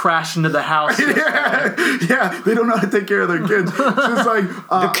car crash into the house. Yeah, they don't know how to take care of their kids. It's like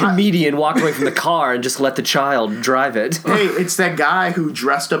the comedian walked away from the car and just let the child drive it. Hey, it's that guy who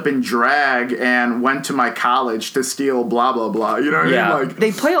dressed up in drag and went to my college to steal blah blah blah. You know what I mean? Like,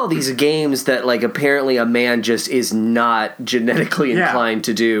 they play all these games that like apparently a man just is not genetically inclined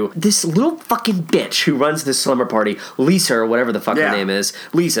to do. This little fucking bitch who runs this slumber party, Lisa or whatever the fuck her name is,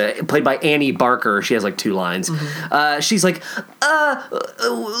 Lisa, played by Annie Barker. She has like 2 lines. She's like,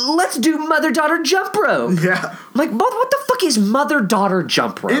 let's do mother-daughter jump rope. Yeah. Like, what the fuck is mother-daughter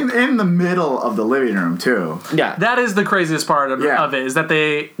jump rope? In the middle of the living room too. Yeah. That is the craziest part of it, is that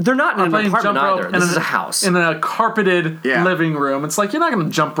they're not in an apartment either. This is a house. In a carpeted living room. It's like, you're not going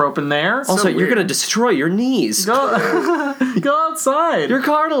to jump rope in there. Also, you're going to destroy your knees. Go outside. Your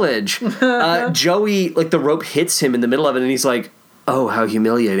cartilage. Joey, like, the rope hits him in the middle of it, and he's like, oh, how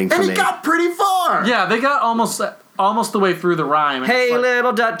humiliating for me. And he got pretty far. Yeah, they got almost the way through the rhyme. Hey,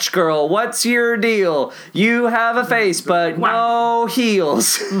 little Dutch girl, what's your deal? You have a face, but no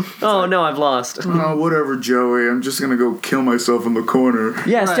heels. Oh, no, I've lost. Oh, whatever, Joey. I'm just going to go kill myself in the corner.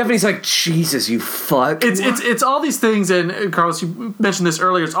 Yeah, Stephanie's like, Jesus, you fuck. It's all these things, and Carlos, you mentioned this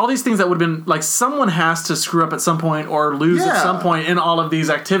earlier, it's all these things that would have been, like, someone has to screw up at some point or lose at some point in all of these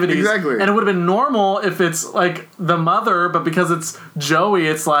activities. Exactly. And it would have been normal if it's, like, the mother, but because it's Joey,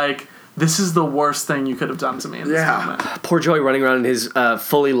 it's like, this is the worst thing you could have done to me in this moment. Poor Joey running around in his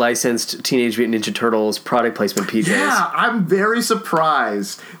fully licensed Teenage Mutant Ninja Turtles product placement PJs. Yeah, I'm very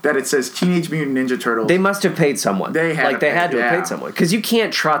surprised that it says Teenage Mutant Ninja Turtles. They must have paid someone. They had to have paid someone. Because you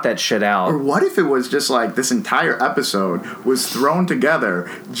can't trot that shit out. Or what if it was just like this entire episode was thrown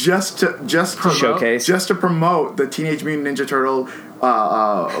together just to showcase, just to promote the Teenage Mutant Ninja Turtle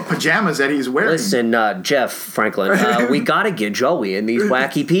pajamas that he's wearing. Listen, Jeff Franklin, we gotta get Joey in these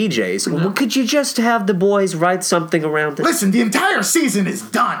wacky PJs. Well, could you just have the boys write something around it? Listen, the entire season is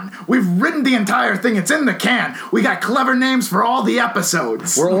done. We've written the entire thing. It's in the can. We got clever names for all the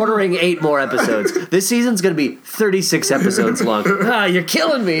episodes. We're ordering 8 more episodes. This season's gonna be 36 episodes long. You're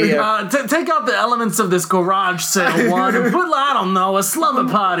killing me. Take out the elements of this garage sale one and put, I don't know, a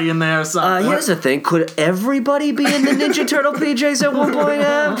slumber party in there or something. Here's the thing. Could everybody be in the Ninja Turtle PJs at one point?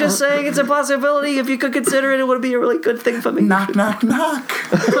 I'm just saying it's a possibility. If you could consider it, it would be a really good thing for me. Knock, knock, knock.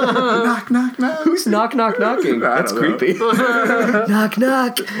 Knock, knock, knock. Who's knock, knock, knocking? That's creepy. Knock,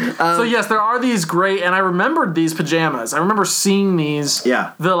 knock. So yes, there are these great, and I remembered these pajamas. I remember seeing these.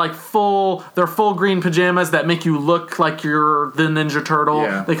 Yeah. They're full green pajamas that make you look like you're the Ninja Turtle.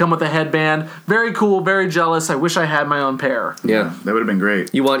 Yeah. They come with a headband. Very cool, very jealous. I wish I had my own pair. Yeah. That would have been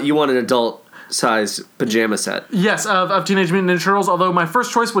great. You want an adult size pajama set. Yes, of Teenage Mutant Ninja Turtles, although my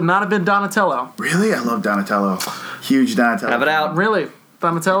first choice would not have been Donatello. Really? I love Donatello. Huge Donatello. Have it out. Really?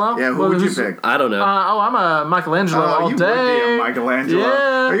 Donatello? Yeah, who would you pick? I don't know. I'm a Michelangelo all you day. would be a Michelangelo.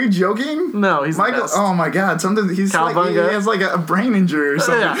 Yeah. Are you joking? No, he's the best. Oh my God! He has like a brain injury or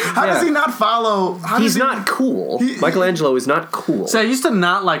something. Yeah. How does he not follow? He's not cool. Michelangelo is not cool. So I used to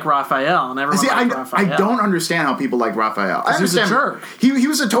not like Raphael, and everyone liked Raphael. I don't understand how people like Raphael. I He's a understand jerk. He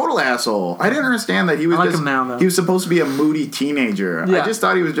was a total asshole. I didn't understand that he was. I like him now, though. He was supposed to be a moody teenager. Yeah. I just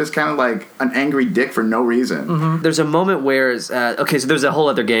thought he was just kind of like an angry dick for no reason. Mm-hmm. There's a moment where so there's a whole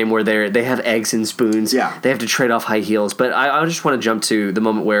other game where they have eggs and spoons. Yeah. They have to trade off high heels. But I just want to jump to the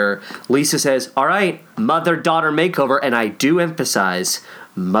moment where Lisa says, all right, mother-daughter makeover. And I do emphasize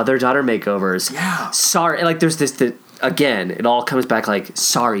mother-daughter makeovers. Yeah. Sorry. Like, there's this... Again, it all comes back like,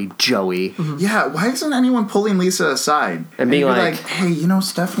 sorry, Joey. Mm-hmm. Yeah, why isn't anyone pulling Lisa aside? And being like, hey,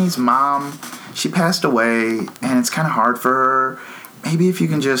 Stephanie's mom, she passed away, and it's kind of hard for her. Maybe if you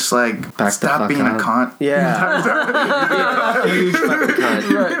can just, stop being a cunt. Yeah. Huge fucking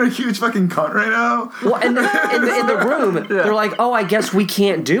cunt. You're a huge fucking cunt right now. Well, and in the room, they're like, oh, I guess we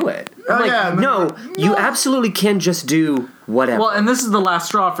can't do it. I'm like, no, you absolutely can just do whatever. Well, and this is the last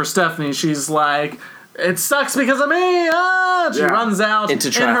straw for Stephanie. She's like, it sucks because of me. She runs out into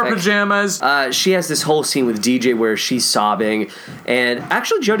in traffic. her pajamas. She has this whole scene with DJ where she's sobbing, and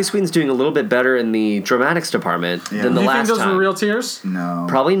actually Jodie Sweetin's doing a little bit better in the dramatics department than the Do you last think those time. were real tears? No.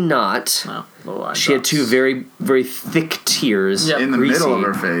 Probably not. No. Oh, She had 2 very, very thick tears. Yep. In the greasy. middle of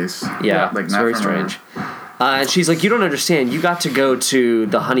her face. Yeah, Like, it's not very from her. strange. And she's like, you don't understand. You got to go to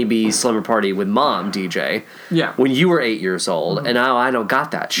the Honeybees slumber party with Mom, DJ. Yeah. When you were 8 years old, and now I don't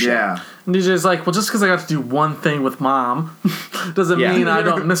got that shit. Yeah. And DJ's like, well, just because I got to do one thing with Mom doesn't mean I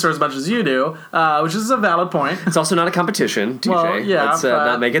don't miss her as much as you do, which is a valid point. It's also not a competition, DJ. Well, yeah, Let's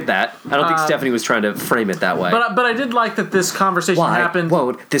not make it that. I don't think Stephanie was trying to frame it that way. But I did like that this conversation happened. Why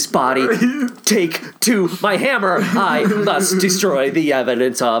won't this body take to my hammer? I must destroy the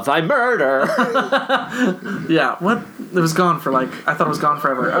evidence of my murder. Yeah, what? It was gone for I thought it was gone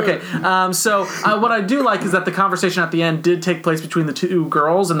forever. Okay, so what I do like is that the conversation at the end did take place between the two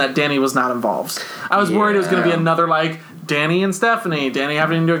girls and that Danny was not involved. I was worried it was going to be another Danny and Stephanie, Danny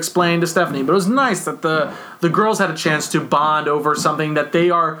having to explain to Stephanie, but it was nice that the girls had a chance to bond over something that they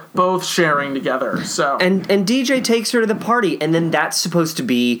are both sharing together. So and DJ takes her to the party, and then that's supposed to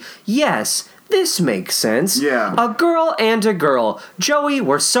be, yes, this makes sense. Yeah. A girl and a girl. Joey,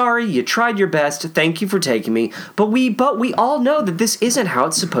 we're sorry. You tried your best. Thank you for taking me. But we all know that this isn't how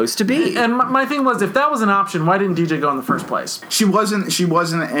it's supposed to be. And my thing was, if that was an option, why didn't DJ go in the first place? She wasn't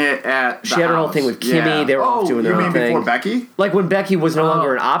at the She had her whole house. thing with Kimmy. Yeah. They were off doing their own thing. Before Becky? Like when Becky was no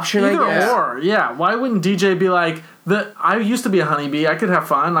longer an option, I guess. Either or, yeah. Why wouldn't DJ be like, I used to be a honeybee. I could have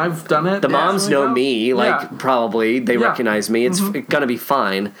fun. I've done it. The moms know me, probably. They Yeah. recognize me. It's gonna be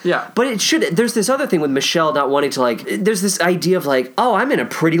fine. Yeah. But there's this other thing with Michelle not wanting to, there's this idea of oh, I'm in a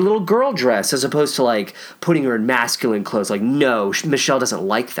pretty little girl dress, as opposed to, putting her in masculine clothes. No, Michelle doesn't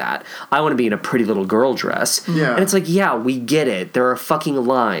like that. I want to be in a pretty little girl dress. Yeah. And it's yeah, we get it. There are fucking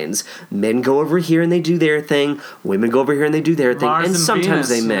lines. Men go over here and they do their thing. Women go over here and they do their thing. Mars and and sometimes Venus,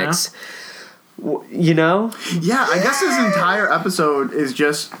 they mix. You know? Yeah, I guess this entire episode is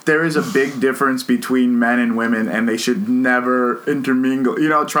just there is a big difference between men and women, and they should never intermingle.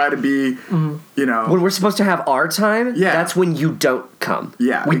 Try to be, When we're supposed to have our time, that's when you don't come.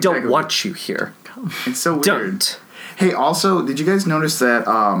 Yeah, we exactly. don't want you here. It's so weird. Don't. Hey, also, did you guys notice that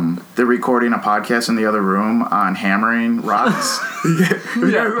they're recording a podcast in the other room on hammering rocks?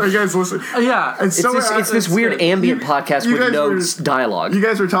 You guys listen? Yeah. It's this weird ambient podcast with no dialogue. You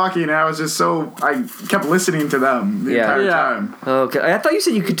guys were talking, and I was just I kept listening to them the entire time. Okay. I thought you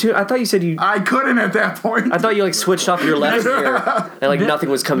said you could too. I thought you said you... I couldn't at that point. I thought you switched off your left ear and nothing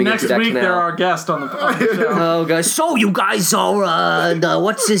was coming into that Next week, canal. they're our guest on the show. Oh, guys. So you guys are,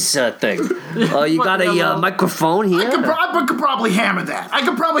 what's this thing? You got a microphone here? I could probably hammer that. I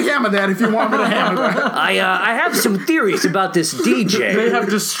could probably hammer that if you want me to hammer that. I have some theories about this DJ. They have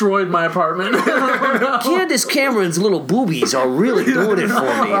destroyed my apartment. Candace Cameron's little boobies are really doing it for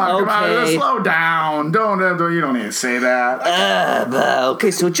me. Come on, Okay. slow down. Don't you don't need to say that.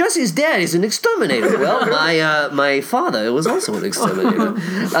 Okay, so Jesse's dad is an exterminator. Well, my father was also an exterminator.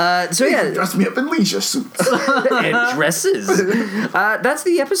 So yeah, Dress me up in leisure suits. and dresses. That's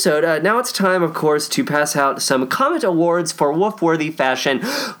the episode. Now it's time, of course, to pass out some comment awards for woof-worthy fashion.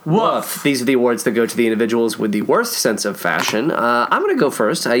 Woof. These are the awards that go to the individuals with the worst sense of fashion. I'm going to go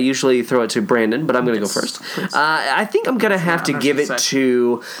first. I usually throw it to Brandon, but I'm going to go first. I think I'm going to have to give it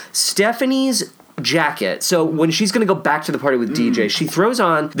to Stephanie's jacket. So when she's going to go back to the party with DJ, she throws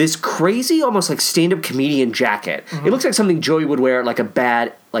on this crazy, almost stand-up comedian jacket. It looks like something Joey would wear at a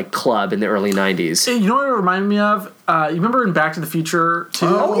bad club in the early 90s. You know what it reminded me of? You remember in Back to the Future 2?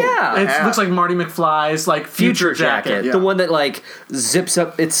 Oh, yeah. It looks like Marty McFly's future jacket. The one that zips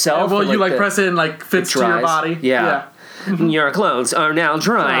up itself. Well, you press it and fits to your body. Yeah. Your clothes are now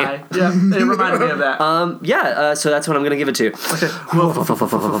dry. Yeah, it reminded me of that. So that's what I'm going to give it to. Okay.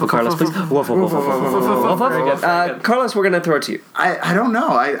 Carlos, please. Very good. Carlos, we're going to throw it to you. I don't know.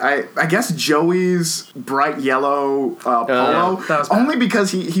 I guess Joey's bright yellow polo, that was bad. only because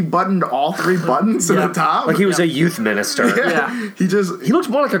he buttoned all three buttons to the top. Like he was a youth minister. Yeah. He looked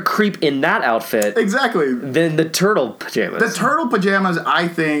more like a creep in that outfit exactly than the turtle pajamas. The turtle pajamas, I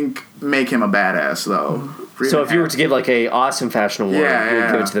think, make him a badass though. So if you were to give a awesome fashion award, you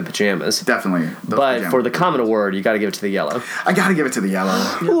would give it to the pajamas. Definitely. But pajamas. for the common award, you got to give it to the yellow. I gotta give it to the yellow.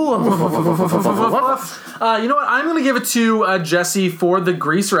 You know what? I'm going to give it to Jesse for the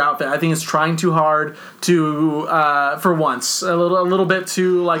greaser outfit. I think it's trying too hard to, for once, a little bit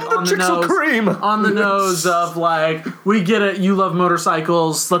too on the nose. Cream. On the nose of we get it. You love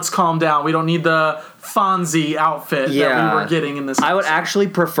motorcycles. Let's calm down. We don't need the Fonzie outfit that we were getting in this episode. I would actually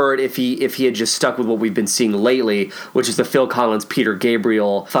prefer it if he had just stuck with what we've been seeing lately, which is the Phil Collins, Peter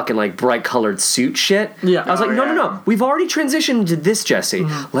Gabriel fucking bright colored suit shit. Yeah. I was no. We've already transitioned to this, Jesse.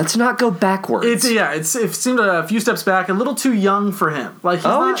 Let's not go backwards. It seemed a few steps back, a little too young for him.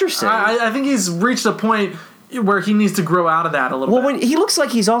 Interesting. I think he's reached a point where he needs to grow out of that a little Well, bit. when he looks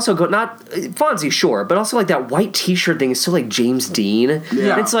like he's also not Fonzie, sure, but also like that white T-shirt thing is so like James Dean.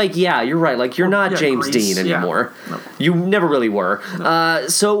 Yeah. It's like, yeah, you're right. Like you're not James Grease, Dean yeah. anymore. No. You never really were.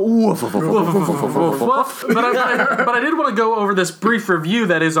 So, woof, woof, woof, woof, woof, woof, woof, woof. but I did want to go over this brief review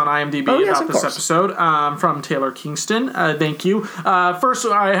that is on IMDb yes, about of this course. episode from Taylor Kingston. Thank you. First,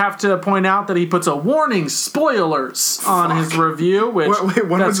 I have to point out that he puts a warning spoilers on his review. Which Wait,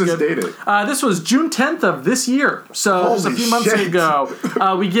 when was that's this good. dated? This was June 10th of this year, so just a Holy few months shit.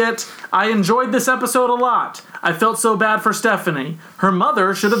 ago. We get, I enjoyed this episode a lot. I felt so bad for Stephanie. Her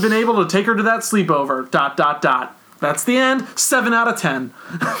mother should have been able to take her to that sleepover. ... That's the end. 7 out of 10.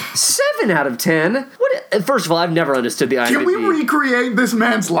 7 out of 10. What? First of all, I've never understood the IMDb. Can we recreate this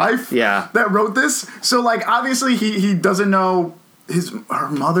man's life? Yeah. That wrote this? So, like, obviously he doesn't know her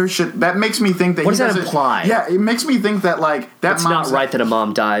mother should... That makes me think that What he does that doesn't... imply? Yeah, it makes me think that, like, that It's not mom's... right that a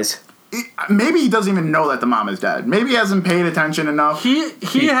mom dies. Maybe he doesn't even know that the mom is dead. Maybe he hasn't paid attention enough. He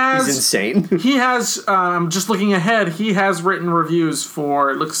has... He's insane. He has, just looking ahead, he has written reviews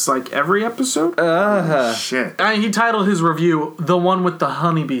for, it looks like, every episode. Shit. He titled his review, The One with the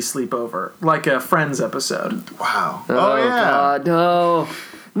Honeybee Sleepover, like a Friends episode. Wow. Oh, yeah. God, no.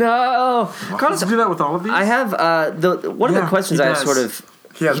 No. Does he do that with all of these? I have one of the Yeah, questions he I have does. sort of...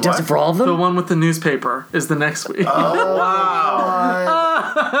 He has He does what? it for all of them? The one with the newspaper is the next week.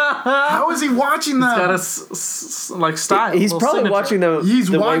 How is he watching them? Got a like style. He's little probably signature. watching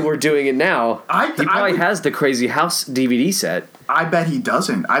the way we're doing it now. I He probably would- has the Crazy House DVD set. I bet he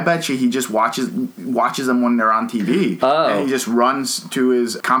doesn't. I bet you he just watches them when they're on TV. Oh. And he just runs to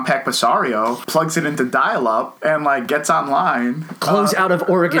his compact Passario, plugs it into dial-up, and like gets online. Close out of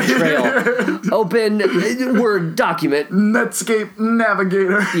Oregon Trail. Open Word document. Netscape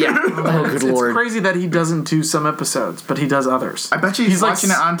Navigator. Yeah. Oh, good It's lord. crazy that he doesn't do some episodes, but he does others. I bet you he's like watching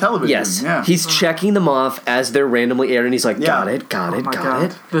it on television. Yes. Yeah. He's checking them off as they're randomly aired, and he's like, got Yeah. it, got it, my got God.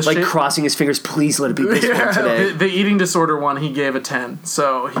 it. The Like shit- crossing his fingers, please let it be this one today. The eating disorder one, he gave a 10.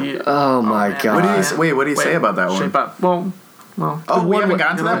 So he. Oh my man. god. What do you say? What do you say about that one? Shape up. Well. Oh, we haven't with,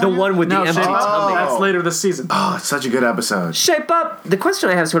 gotten to that the one yet? one with No, the empty shape up. tummy. That's later this season. Oh, it's such a good episode. Shape up. The question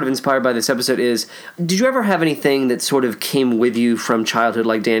I have sort of inspired by this episode is, did you ever have anything that sort of came with you from childhood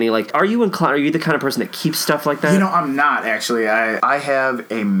like Danny? Like, are you the kind of person that keeps stuff like that? You know, I'm not actually. I have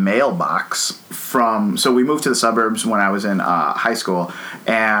a mailbox from. So we moved to the suburbs when I was in high school,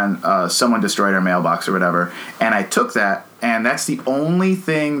 and someone destroyed our mailbox or whatever, and I took that. And that's the only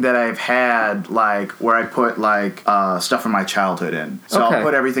thing that I've had, like, where I put, like, stuff from my childhood in. So Okay. I'll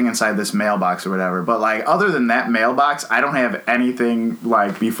put everything inside this mailbox or whatever. But, like, other than that mailbox, I don't have anything,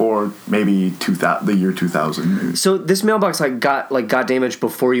 like, before maybe the year 2000. So this mailbox got damaged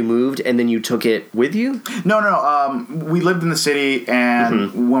before you moved, and then you took it with you? No. We lived in the city,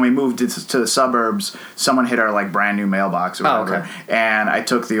 and when we moved to the suburbs, someone hit our, like, brand new mailbox or whatever. okay. And I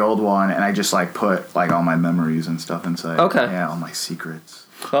took the old one, and I just, like, put, like, all my memories and stuff inside. Okay. Yeah, all my secrets.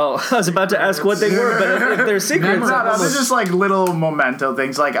 Oh, I was about to ask what they were, but if they're secrets, No, they're just like little memento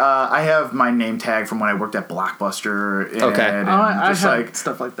things. Like I have my name tag from when I worked at Blockbuster. Okay. And I just have like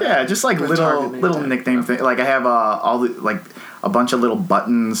stuff like that. Yeah, just like The little Target name tag. nickname thing. Like I have all the like a bunch of little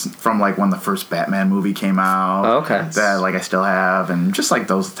buttons from like when the first Batman movie came out. Oh, okay. That like I still have, and just like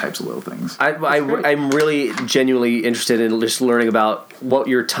those types of little things. I'm really genuinely interested in just learning about what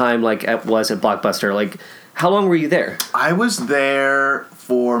your time was at Blockbuster. Like, how long were you there? I was there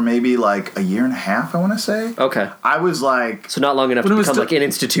for maybe like a year and a half, I want to say. Okay. I was like, So not long enough When to it was become still- like an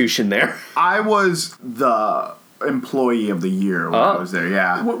institution there. I was the employee of the year when I Oh. was there.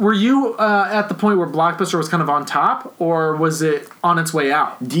 Yeah. Were you at the point where Blockbuster was kind of on top, or was it on its way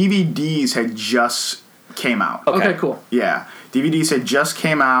out? DVDs had just came out. Okay, cool. Yeah. DVDs had just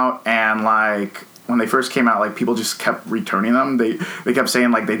came out, and like when they first came out, like people just kept returning them. They kept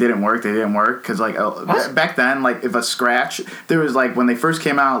saying like they didn't work because like back then, like if a scratch, there was like when they first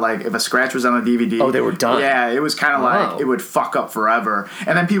came out, like if a scratch was on the DVD, Oh, they were done. Yeah, it was kind of like it would fuck up forever,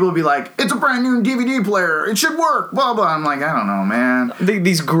 and then people would be like, "It's a brand new DVD player. It should work." Blah blah. I'm like, I don't know, man.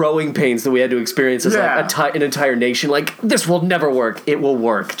 These growing pains that we had to experience as Yeah. like an entire nation. Like, this will never work. It will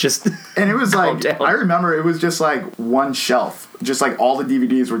work. Just And it was like, down. I remember it was just like one shelf. Just like all the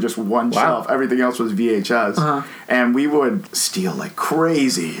DVDs were just one shelf. Everything else was VHS. And we would steal like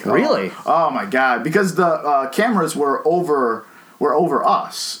crazy. Really? Oh my God. Because the cameras were over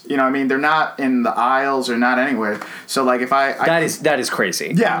us. You know what I mean? They're not in the aisles or not anywhere. So like if that is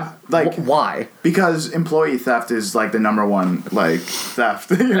crazy. Yeah. Like Why? because employee theft is like the number one like theft.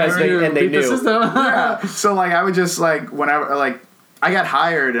 You know As what I mean? and they Beat the knew. system. Yeah. So like I would just like whenever like I got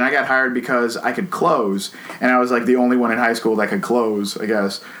hired because I could close, and I was like the only one in high school that could close, I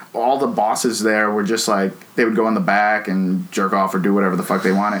guess. all the bosses there were just like, they would go in the back and jerk off or do whatever the fuck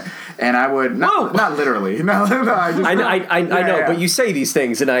they wanted. And I would, not literally. No, I just... I know, but you say these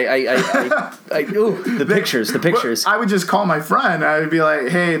things, and the pictures. I would just call my friend. I would be like,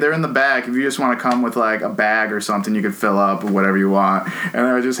 hey, they're in the back. If you just want to come with like a bag or something, you could fill up or whatever you want. And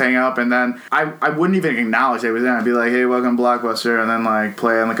I would just hang up, and then I wouldn't even acknowledge they was in. I'd be like, hey, welcome to Blockbuster, and then like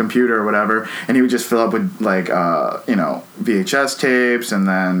play on the computer or whatever. And he would just fill up with like, VHS tapes and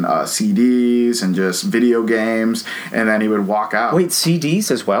then CDs and just video games, and then he would walk out. Wait, CDs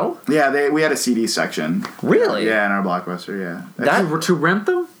as well? Yeah, we had a CD section. Really? Yeah, in our Blockbuster, yeah. To rent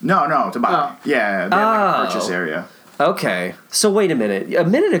them? No, to buy. Oh. Yeah, they had like a purchase area. Okay. So wait a minute. A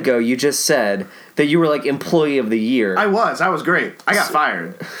minute ago, you just said that you were like employee of the year. I was great. I got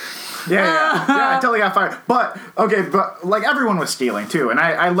fired. Yeah, I totally got fired. But like everyone was stealing too, and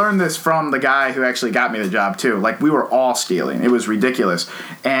I learned this from the guy who actually got me the job too. Like we were all stealing. It was ridiculous.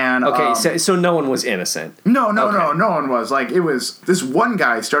 And so no one was innocent. No one was. Like it was this one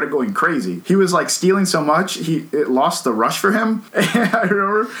guy started going crazy. He was like stealing so much it lost the rush for him. I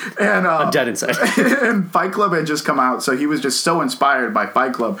remember. And I'm dead inside. And Fight Club had just come out, so he was just so inspired by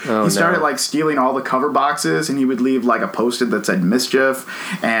Fight Club. He started like stealing all the cover boxes, and he would leave like a post-it that said mischief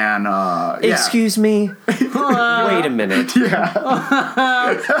and. Excuse me. Wait a minute. Yeah.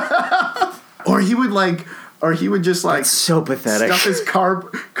 Or he would just like. That's so pathetic. Stuff his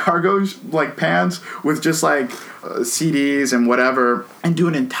cargo like pants with just like CDs and whatever, and do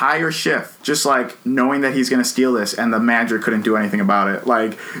an entire shift just like knowing that he's gonna steal this, and the manager couldn't do anything about it.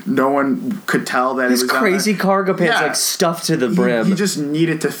 Like no one could tell that his it was crazy cargo pants like stuffed to the brim. He just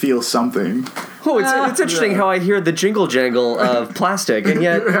needed to feel something. Oh, it's interesting how I hear the jingle jangle of plastic, and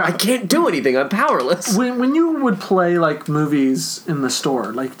yet I can't do anything. I'm powerless. When you would play like movies in the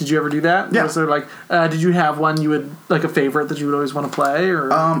store, like did you ever do that? Yeah. Was there like did you have one you would like a favorite that you would always want to play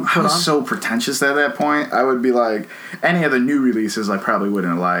or? I was so pretentious at that point. I would be like, any of the new releases I probably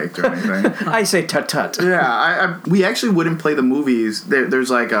wouldn't have liked or anything. I say tut tut. Yeah, we actually wouldn't play the movies.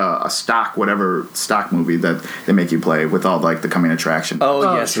 There's like a stock movie that they make you play with all like the coming attraction.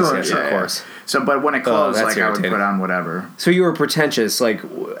 Oh yes, sure. yes, of course. So, but when it closed, like irritating. I would put on whatever. So you were pretentious. Like,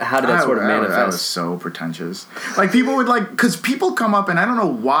 how did that sort of manifest? I was so pretentious. Like people would like, because people come up and I don't know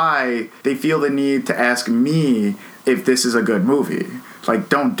why they feel the need to ask me if this is a good movie. Like,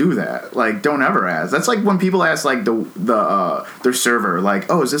 don't do that. Like, don't ever ask. That's like when people ask like their server, like,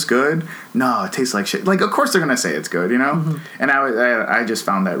 "Oh, is this good?" No, it tastes like shit. Like, of course they're gonna say it's good, you know. Mm-hmm. And I just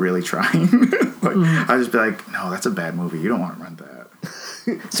found that really trying. I'd just be like, "No, that's a bad movie. You don't want to rent that."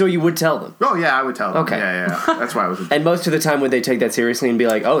 So you would tell them? Oh yeah, I would tell them. Okay. Yeah. That's why I was. And most of the time, would they take that seriously and be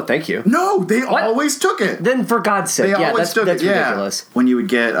like, "Oh, thank you"? No, they always took it. Then, for God's sake, that's ridiculous. When you would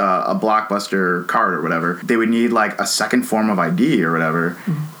get a Blockbuster card or whatever, they would need like a second form of ID or whatever,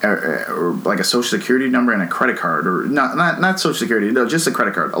 or like a social security number and a credit card, or not social security, no, just a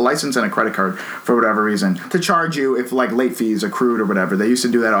credit card, a license and a credit card for whatever reason, to charge you if like late fees accrued or whatever. They used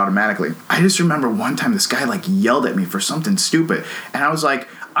to do that automatically. I just remember one time this guy like yelled at me for something stupid, and I was like,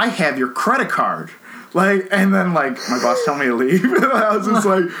 I have your credit card. Like, and then like my boss told me to leave. And I was just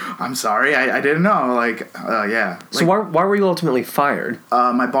like, I'm sorry, I didn't know. Like, yeah. So why were you ultimately fired?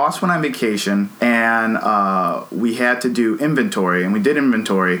 My boss went on vacation, and we had to do inventory, and we did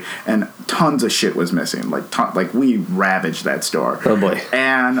inventory, and tons of shit was missing. Like we ravaged that store. Oh boy.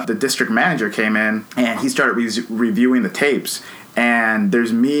 And the district manager came in, and he started reviewing the tapes. And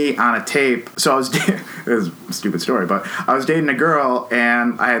there's me on a tape. So I was it was a stupid story, but I was dating a girl,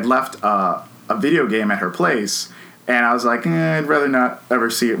 and I had left a video game at her place, and I was like, I'd rather not ever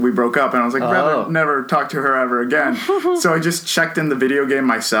see it. We broke up, and I was like, rather never talk to her ever again. So I just checked in the video game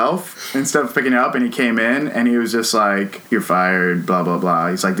myself instead of picking it up, and he came in, and he was just like, "You're fired, blah, blah, blah."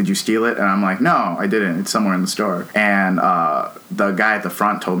 He's like, "Did you steal it?" And I'm like, "No, I didn't. It's somewhere in the store." And the guy at the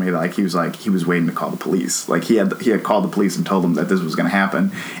front told me like he was waiting to call the police. Like he had called the police and told them that this was going to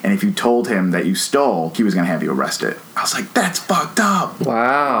happen, and if you told him that you stole, he was going to have you arrested. I was like, that's fucked up.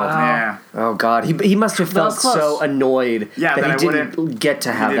 Wow. Yeah. Oh God, he must have felt so annoyed that he didn't get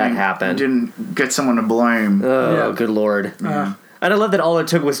to have that happen. He didn't get someone to blame. Oh, good Lord. Yeah. And I love that all it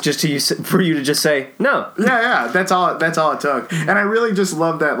took was just for you to just say no. Yeah. That's all it took. And I really just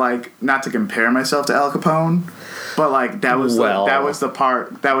love that, like, not to compare myself to Al Capone, but like that was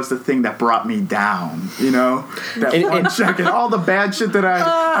the thing that brought me down. You know, that one second, all the bad shit that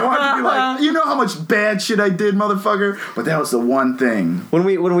I wanted to be like, you know how much bad shit I did, motherfucker. But that was the one thing. When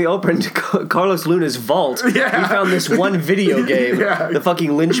we opened Carlos Luna's vault, we found this one video game, the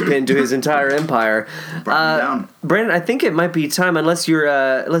fucking linchpin to his entire empire. Brought me down. Brandon, I think it might be time, unless you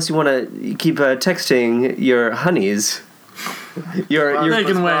want to keep texting your honeys. They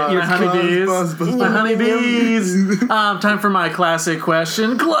can wait. My honeybees. My honeybees. Time for my classic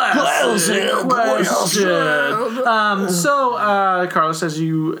question. Classic question. So, Carlos, as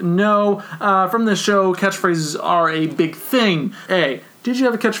you know from this show, catchphrases are a big thing. A, did you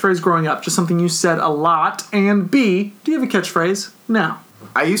have a catchphrase growing up? Just something you said a lot. And B, do you have a catchphrase now?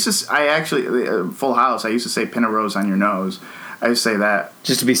 I actually, Full House, I used to say pin a rose on your nose. I used to say that.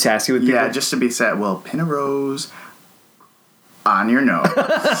 Just to be sassy with people? Yeah, just to be sad. Well, pin a rose on your nose.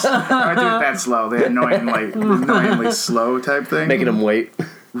 I do it that slow. The annoyingly slow type thing. Making them wait.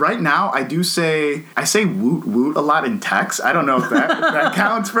 Right now, I say woot woot a lot in text. I don't know if that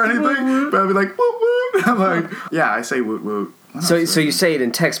counts for anything, but I'll be like, woot woot. I'm like, yeah, I say woot woot. So you say it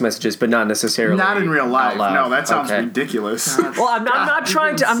in text messages, but not necessarily. Not in real life. No, that sounds okay. ridiculous. Well, I'm not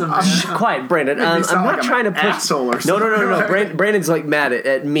trying to. I'm quiet, Brandon. I'm not trying to push. Asshole or something. No. Brandon's like mad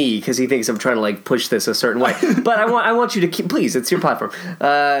at me because he thinks I'm trying to like push this a certain way. But I want you to keep. Please, it's your platform.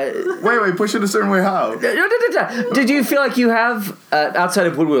 Wait, push it a certain way. How? Did you feel like you have outside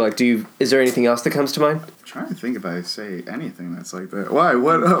of Woodward? Like, is there anything else that comes to mind? I'm trying to think if I say anything that's like that. Why?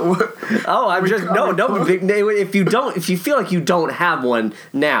 What? Oh, I'm just no. If you feel like you don't have one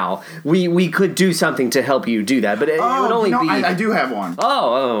now, we could do something to help you do that. But it would only be. I do have one.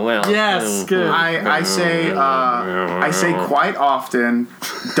 Oh well. Yes, good. I say quite often,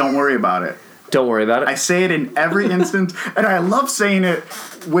 don't worry about it. Don't worry about it. I say it in every instance, and I love saying it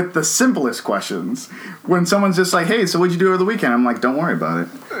with the simplest questions. When someone's just like, "Hey, so what'd you do over the weekend?" I'm like, "Don't worry about it."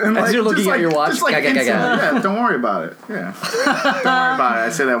 And as you're looking at your watch, yeah, don't worry about it. Yeah, don't worry about it. I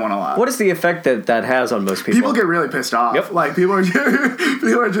say that one a lot. What is the effect that has on most people? People get really pissed off. Yep. Like people are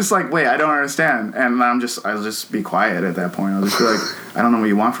just like, "Wait, I don't understand," and I'll just be quiet at that point. I'll just be like, "I don't know what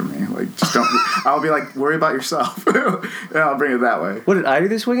you want from me." Like, just don't. I'll be like, "Worry about yourself," and I'll bring it that way. What did I do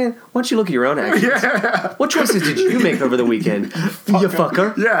this weekend? Why don't you look at your own actions? Yeah. What choices did you make over the weekend? You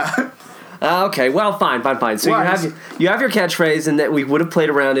fucker. Yeah. Okay, well, fine. So you have your catchphrase, and that we would have played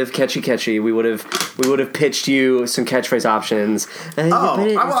around if catchy. We would have pitched you some catchphrase options.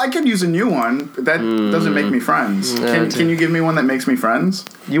 I could use a new one. That doesn't make me friends. Can you give me one that makes me friends?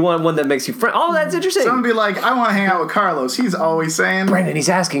 You want one that makes you friends? Oh, that's interesting. Someone be like, I want to hang out with Carlos. He's always saying, Brandon, he's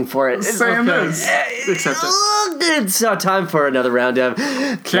asking for it. Saying this. Accept it. It's time for another round of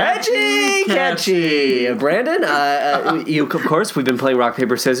catchy. Brandon, you of course we've been playing rock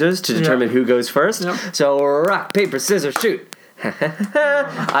paper scissors to determine who goes first. Yep. So rock paper scissors shoot.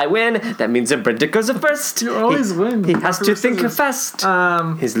 I win. That means that Brandon goes first. You always win. He has to think fast.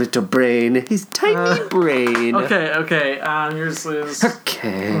 His little brain, his tiny brain. Okay. Yours is.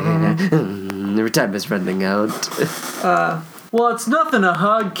 Okay. Your time is running out. Well, it's nothing a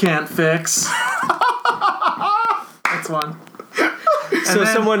hug can't fix. That's one. So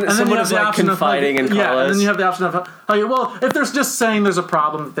someone is like confiding in Carlos. Yeah, and then you have the option of well, if there's just saying there's a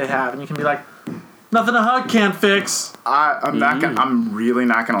problem that they have, and you can be like, nothing a hug can't fix. I'm really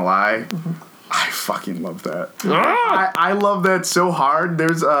not gonna lie. I fucking love that. I love that so hard.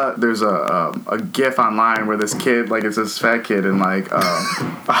 There's a GIF online where this kid, like, it's this fat kid, and like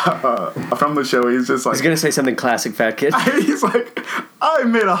from the show, he's just like, he's gonna say something classic fat kid. He's like, I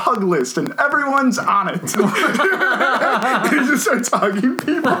made a hug list and everyone's on it. He just starts hugging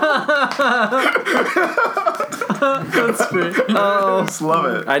people. That's great. I just love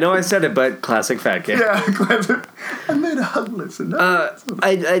it. I know I said it, but classic fat kid. Yeah, classic. I made a hug list. And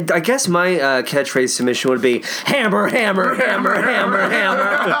I guess my catchphrase submission would be hammer.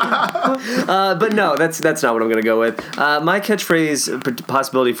 But no, that's not what I'm gonna go with. My catchphrase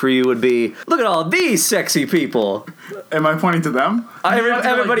possibility for you would be, look at all these sexy people. Am I pointing to them?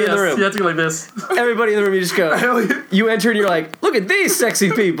 Everybody in the room. You have to go like this. Everybody in the room, you just go. You enter and you're like, look at these sexy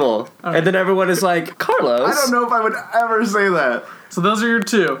people. Right. And then everyone is like, Carlos. I don't know if I would ever say that. So those are your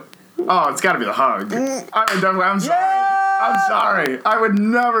two. Oh, it's got to be the hug. I'm sorry. I'm sorry. I would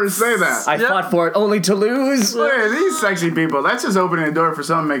never say that. I fought for it only to lose. Look at these sexy people. That's just opening the door for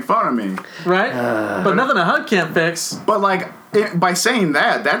someone to make fun of me. Right? But nothing a hug can't fix. But like, by saying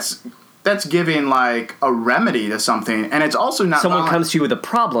that, that's giving like a remedy to something, and it's also not. Someone comes to you with a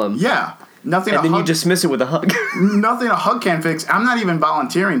problem. Yeah. Nothing. And then you dismiss it with a hug. Nothing a hug can't fix. I'm not even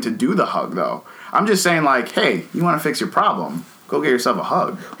volunteering to do the hug though. I'm just saying like, hey, you want to fix your problem? Go get yourself a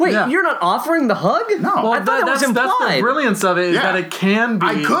hug. Wait, you're not offering the hug? No. Well, I thought that was implied. That's the brilliance of it, is that it can be.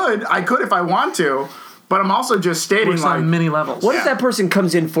 I could if I want to, But I'm also just stating, Works like, on many levels. What if that person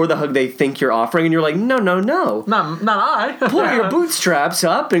comes in for the hug they think you're offering, and you're like, no. Not I. Pull your bootstraps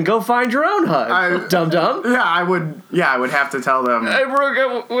up and go find your own hug. Dum-dum. yeah, I would have to tell them. I broke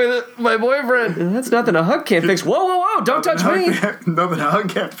up with my boyfriend. That's nothing a hug can't fix. Whoa, don't touch me. Nothing a hug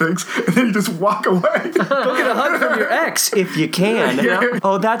can't fix. And then you just walk away. Go get a hug from your ex if you can. Yeah.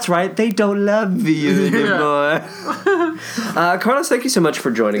 Oh, that's right. They don't love you anymore. Carlos, thank you so much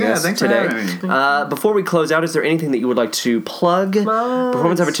for joining us thanks for today. having me. Before we close out, is there anything that you would like to plug?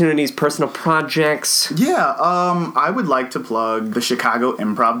 Performance opportunities, personal projects? Yeah, I would like to plug the Chicago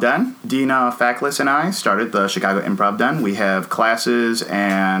Improv Den. Dina Fackless and I started the Chicago Improv Den. We have classes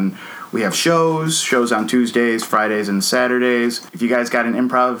and we have shows on Tuesdays, Fridays, and Saturdays. If you guys got an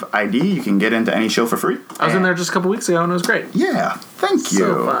improv ID, you can get into any show for free. I was in there just a couple weeks ago, and it was great. Yeah, thank you.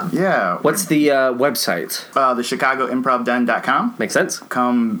 So fun. Yeah. What's the website? The ChicagoImprovDen.com. Makes sense.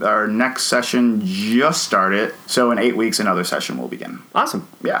 Our next session just started, so in 8 weeks another session will begin. Awesome.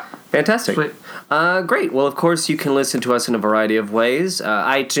 Yeah. Fantastic. Sweet. Great. Well, of course, you can listen to us in a variety of ways.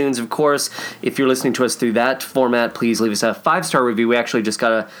 iTunes, of course. If you're listening to us through that format, please leave us a 5-star review. We actually just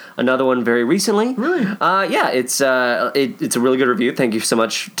got another one very recently. Really? Yeah, it's a really good review. Thank you so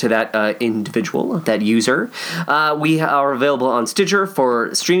much to that individual, that user. We are available on Stitcher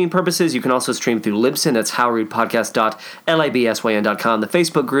for streaming purposes. You can also stream through Libsyn. That's howrudepodcast.libsyn.com. The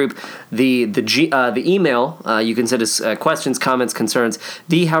Facebook group, the email. You can send us questions, comments, concerns.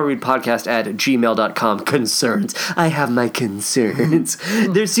 thehowrudepodcast@gmail.com. Concerns. I have my concerns.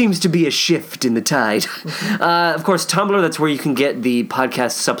 There seems to be a shift in the tide. Of course, Tumblr. That's where you can get the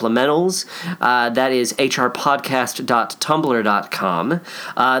podcast supplementals. That is hrpodcast.tumblr.com.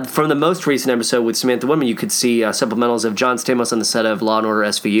 From the most recent episode with Samantha Woodman, you could see supplementals of John Stamos on the set of Law & Order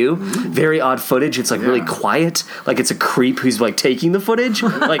SVU. Very odd footage. It's like really quiet. Like it's a creep who's like taking the footage.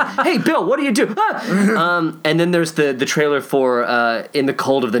 Like, hey, Bill, what do you do? And then there's the trailer for In the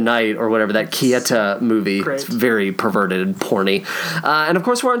Cold of the Night or whatever, that Kieta movie. Great. It's very perverted and porny. And of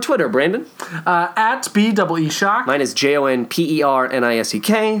course, we're on Twitter. Brandon? At BEE-Shock. Mine is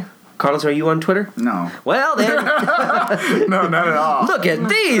JONPERNISEK. Carlos, are you on Twitter? No. Well, then, No, not at all. look at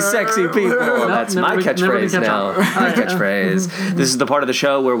these sexy people. That's my catchphrase now. My catchphrase. This is the part of the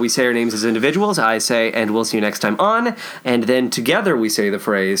show where we say our names as individuals. I say, and we'll see you next time on. And then together we say the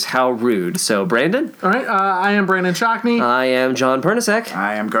phrase, how rude. So, Brandon? All right, I am Brandon Shockney. I am John Pernisek.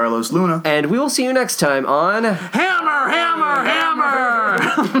 I am Carlos Luna. And we will see you next time on... Hammer, hammer, hammer!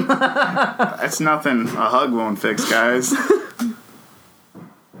 That's nothing a hug won't fix, guys.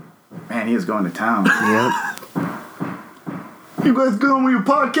 Man, he is going to town. Yep. You guys going with your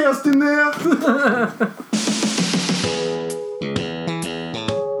podcast in there?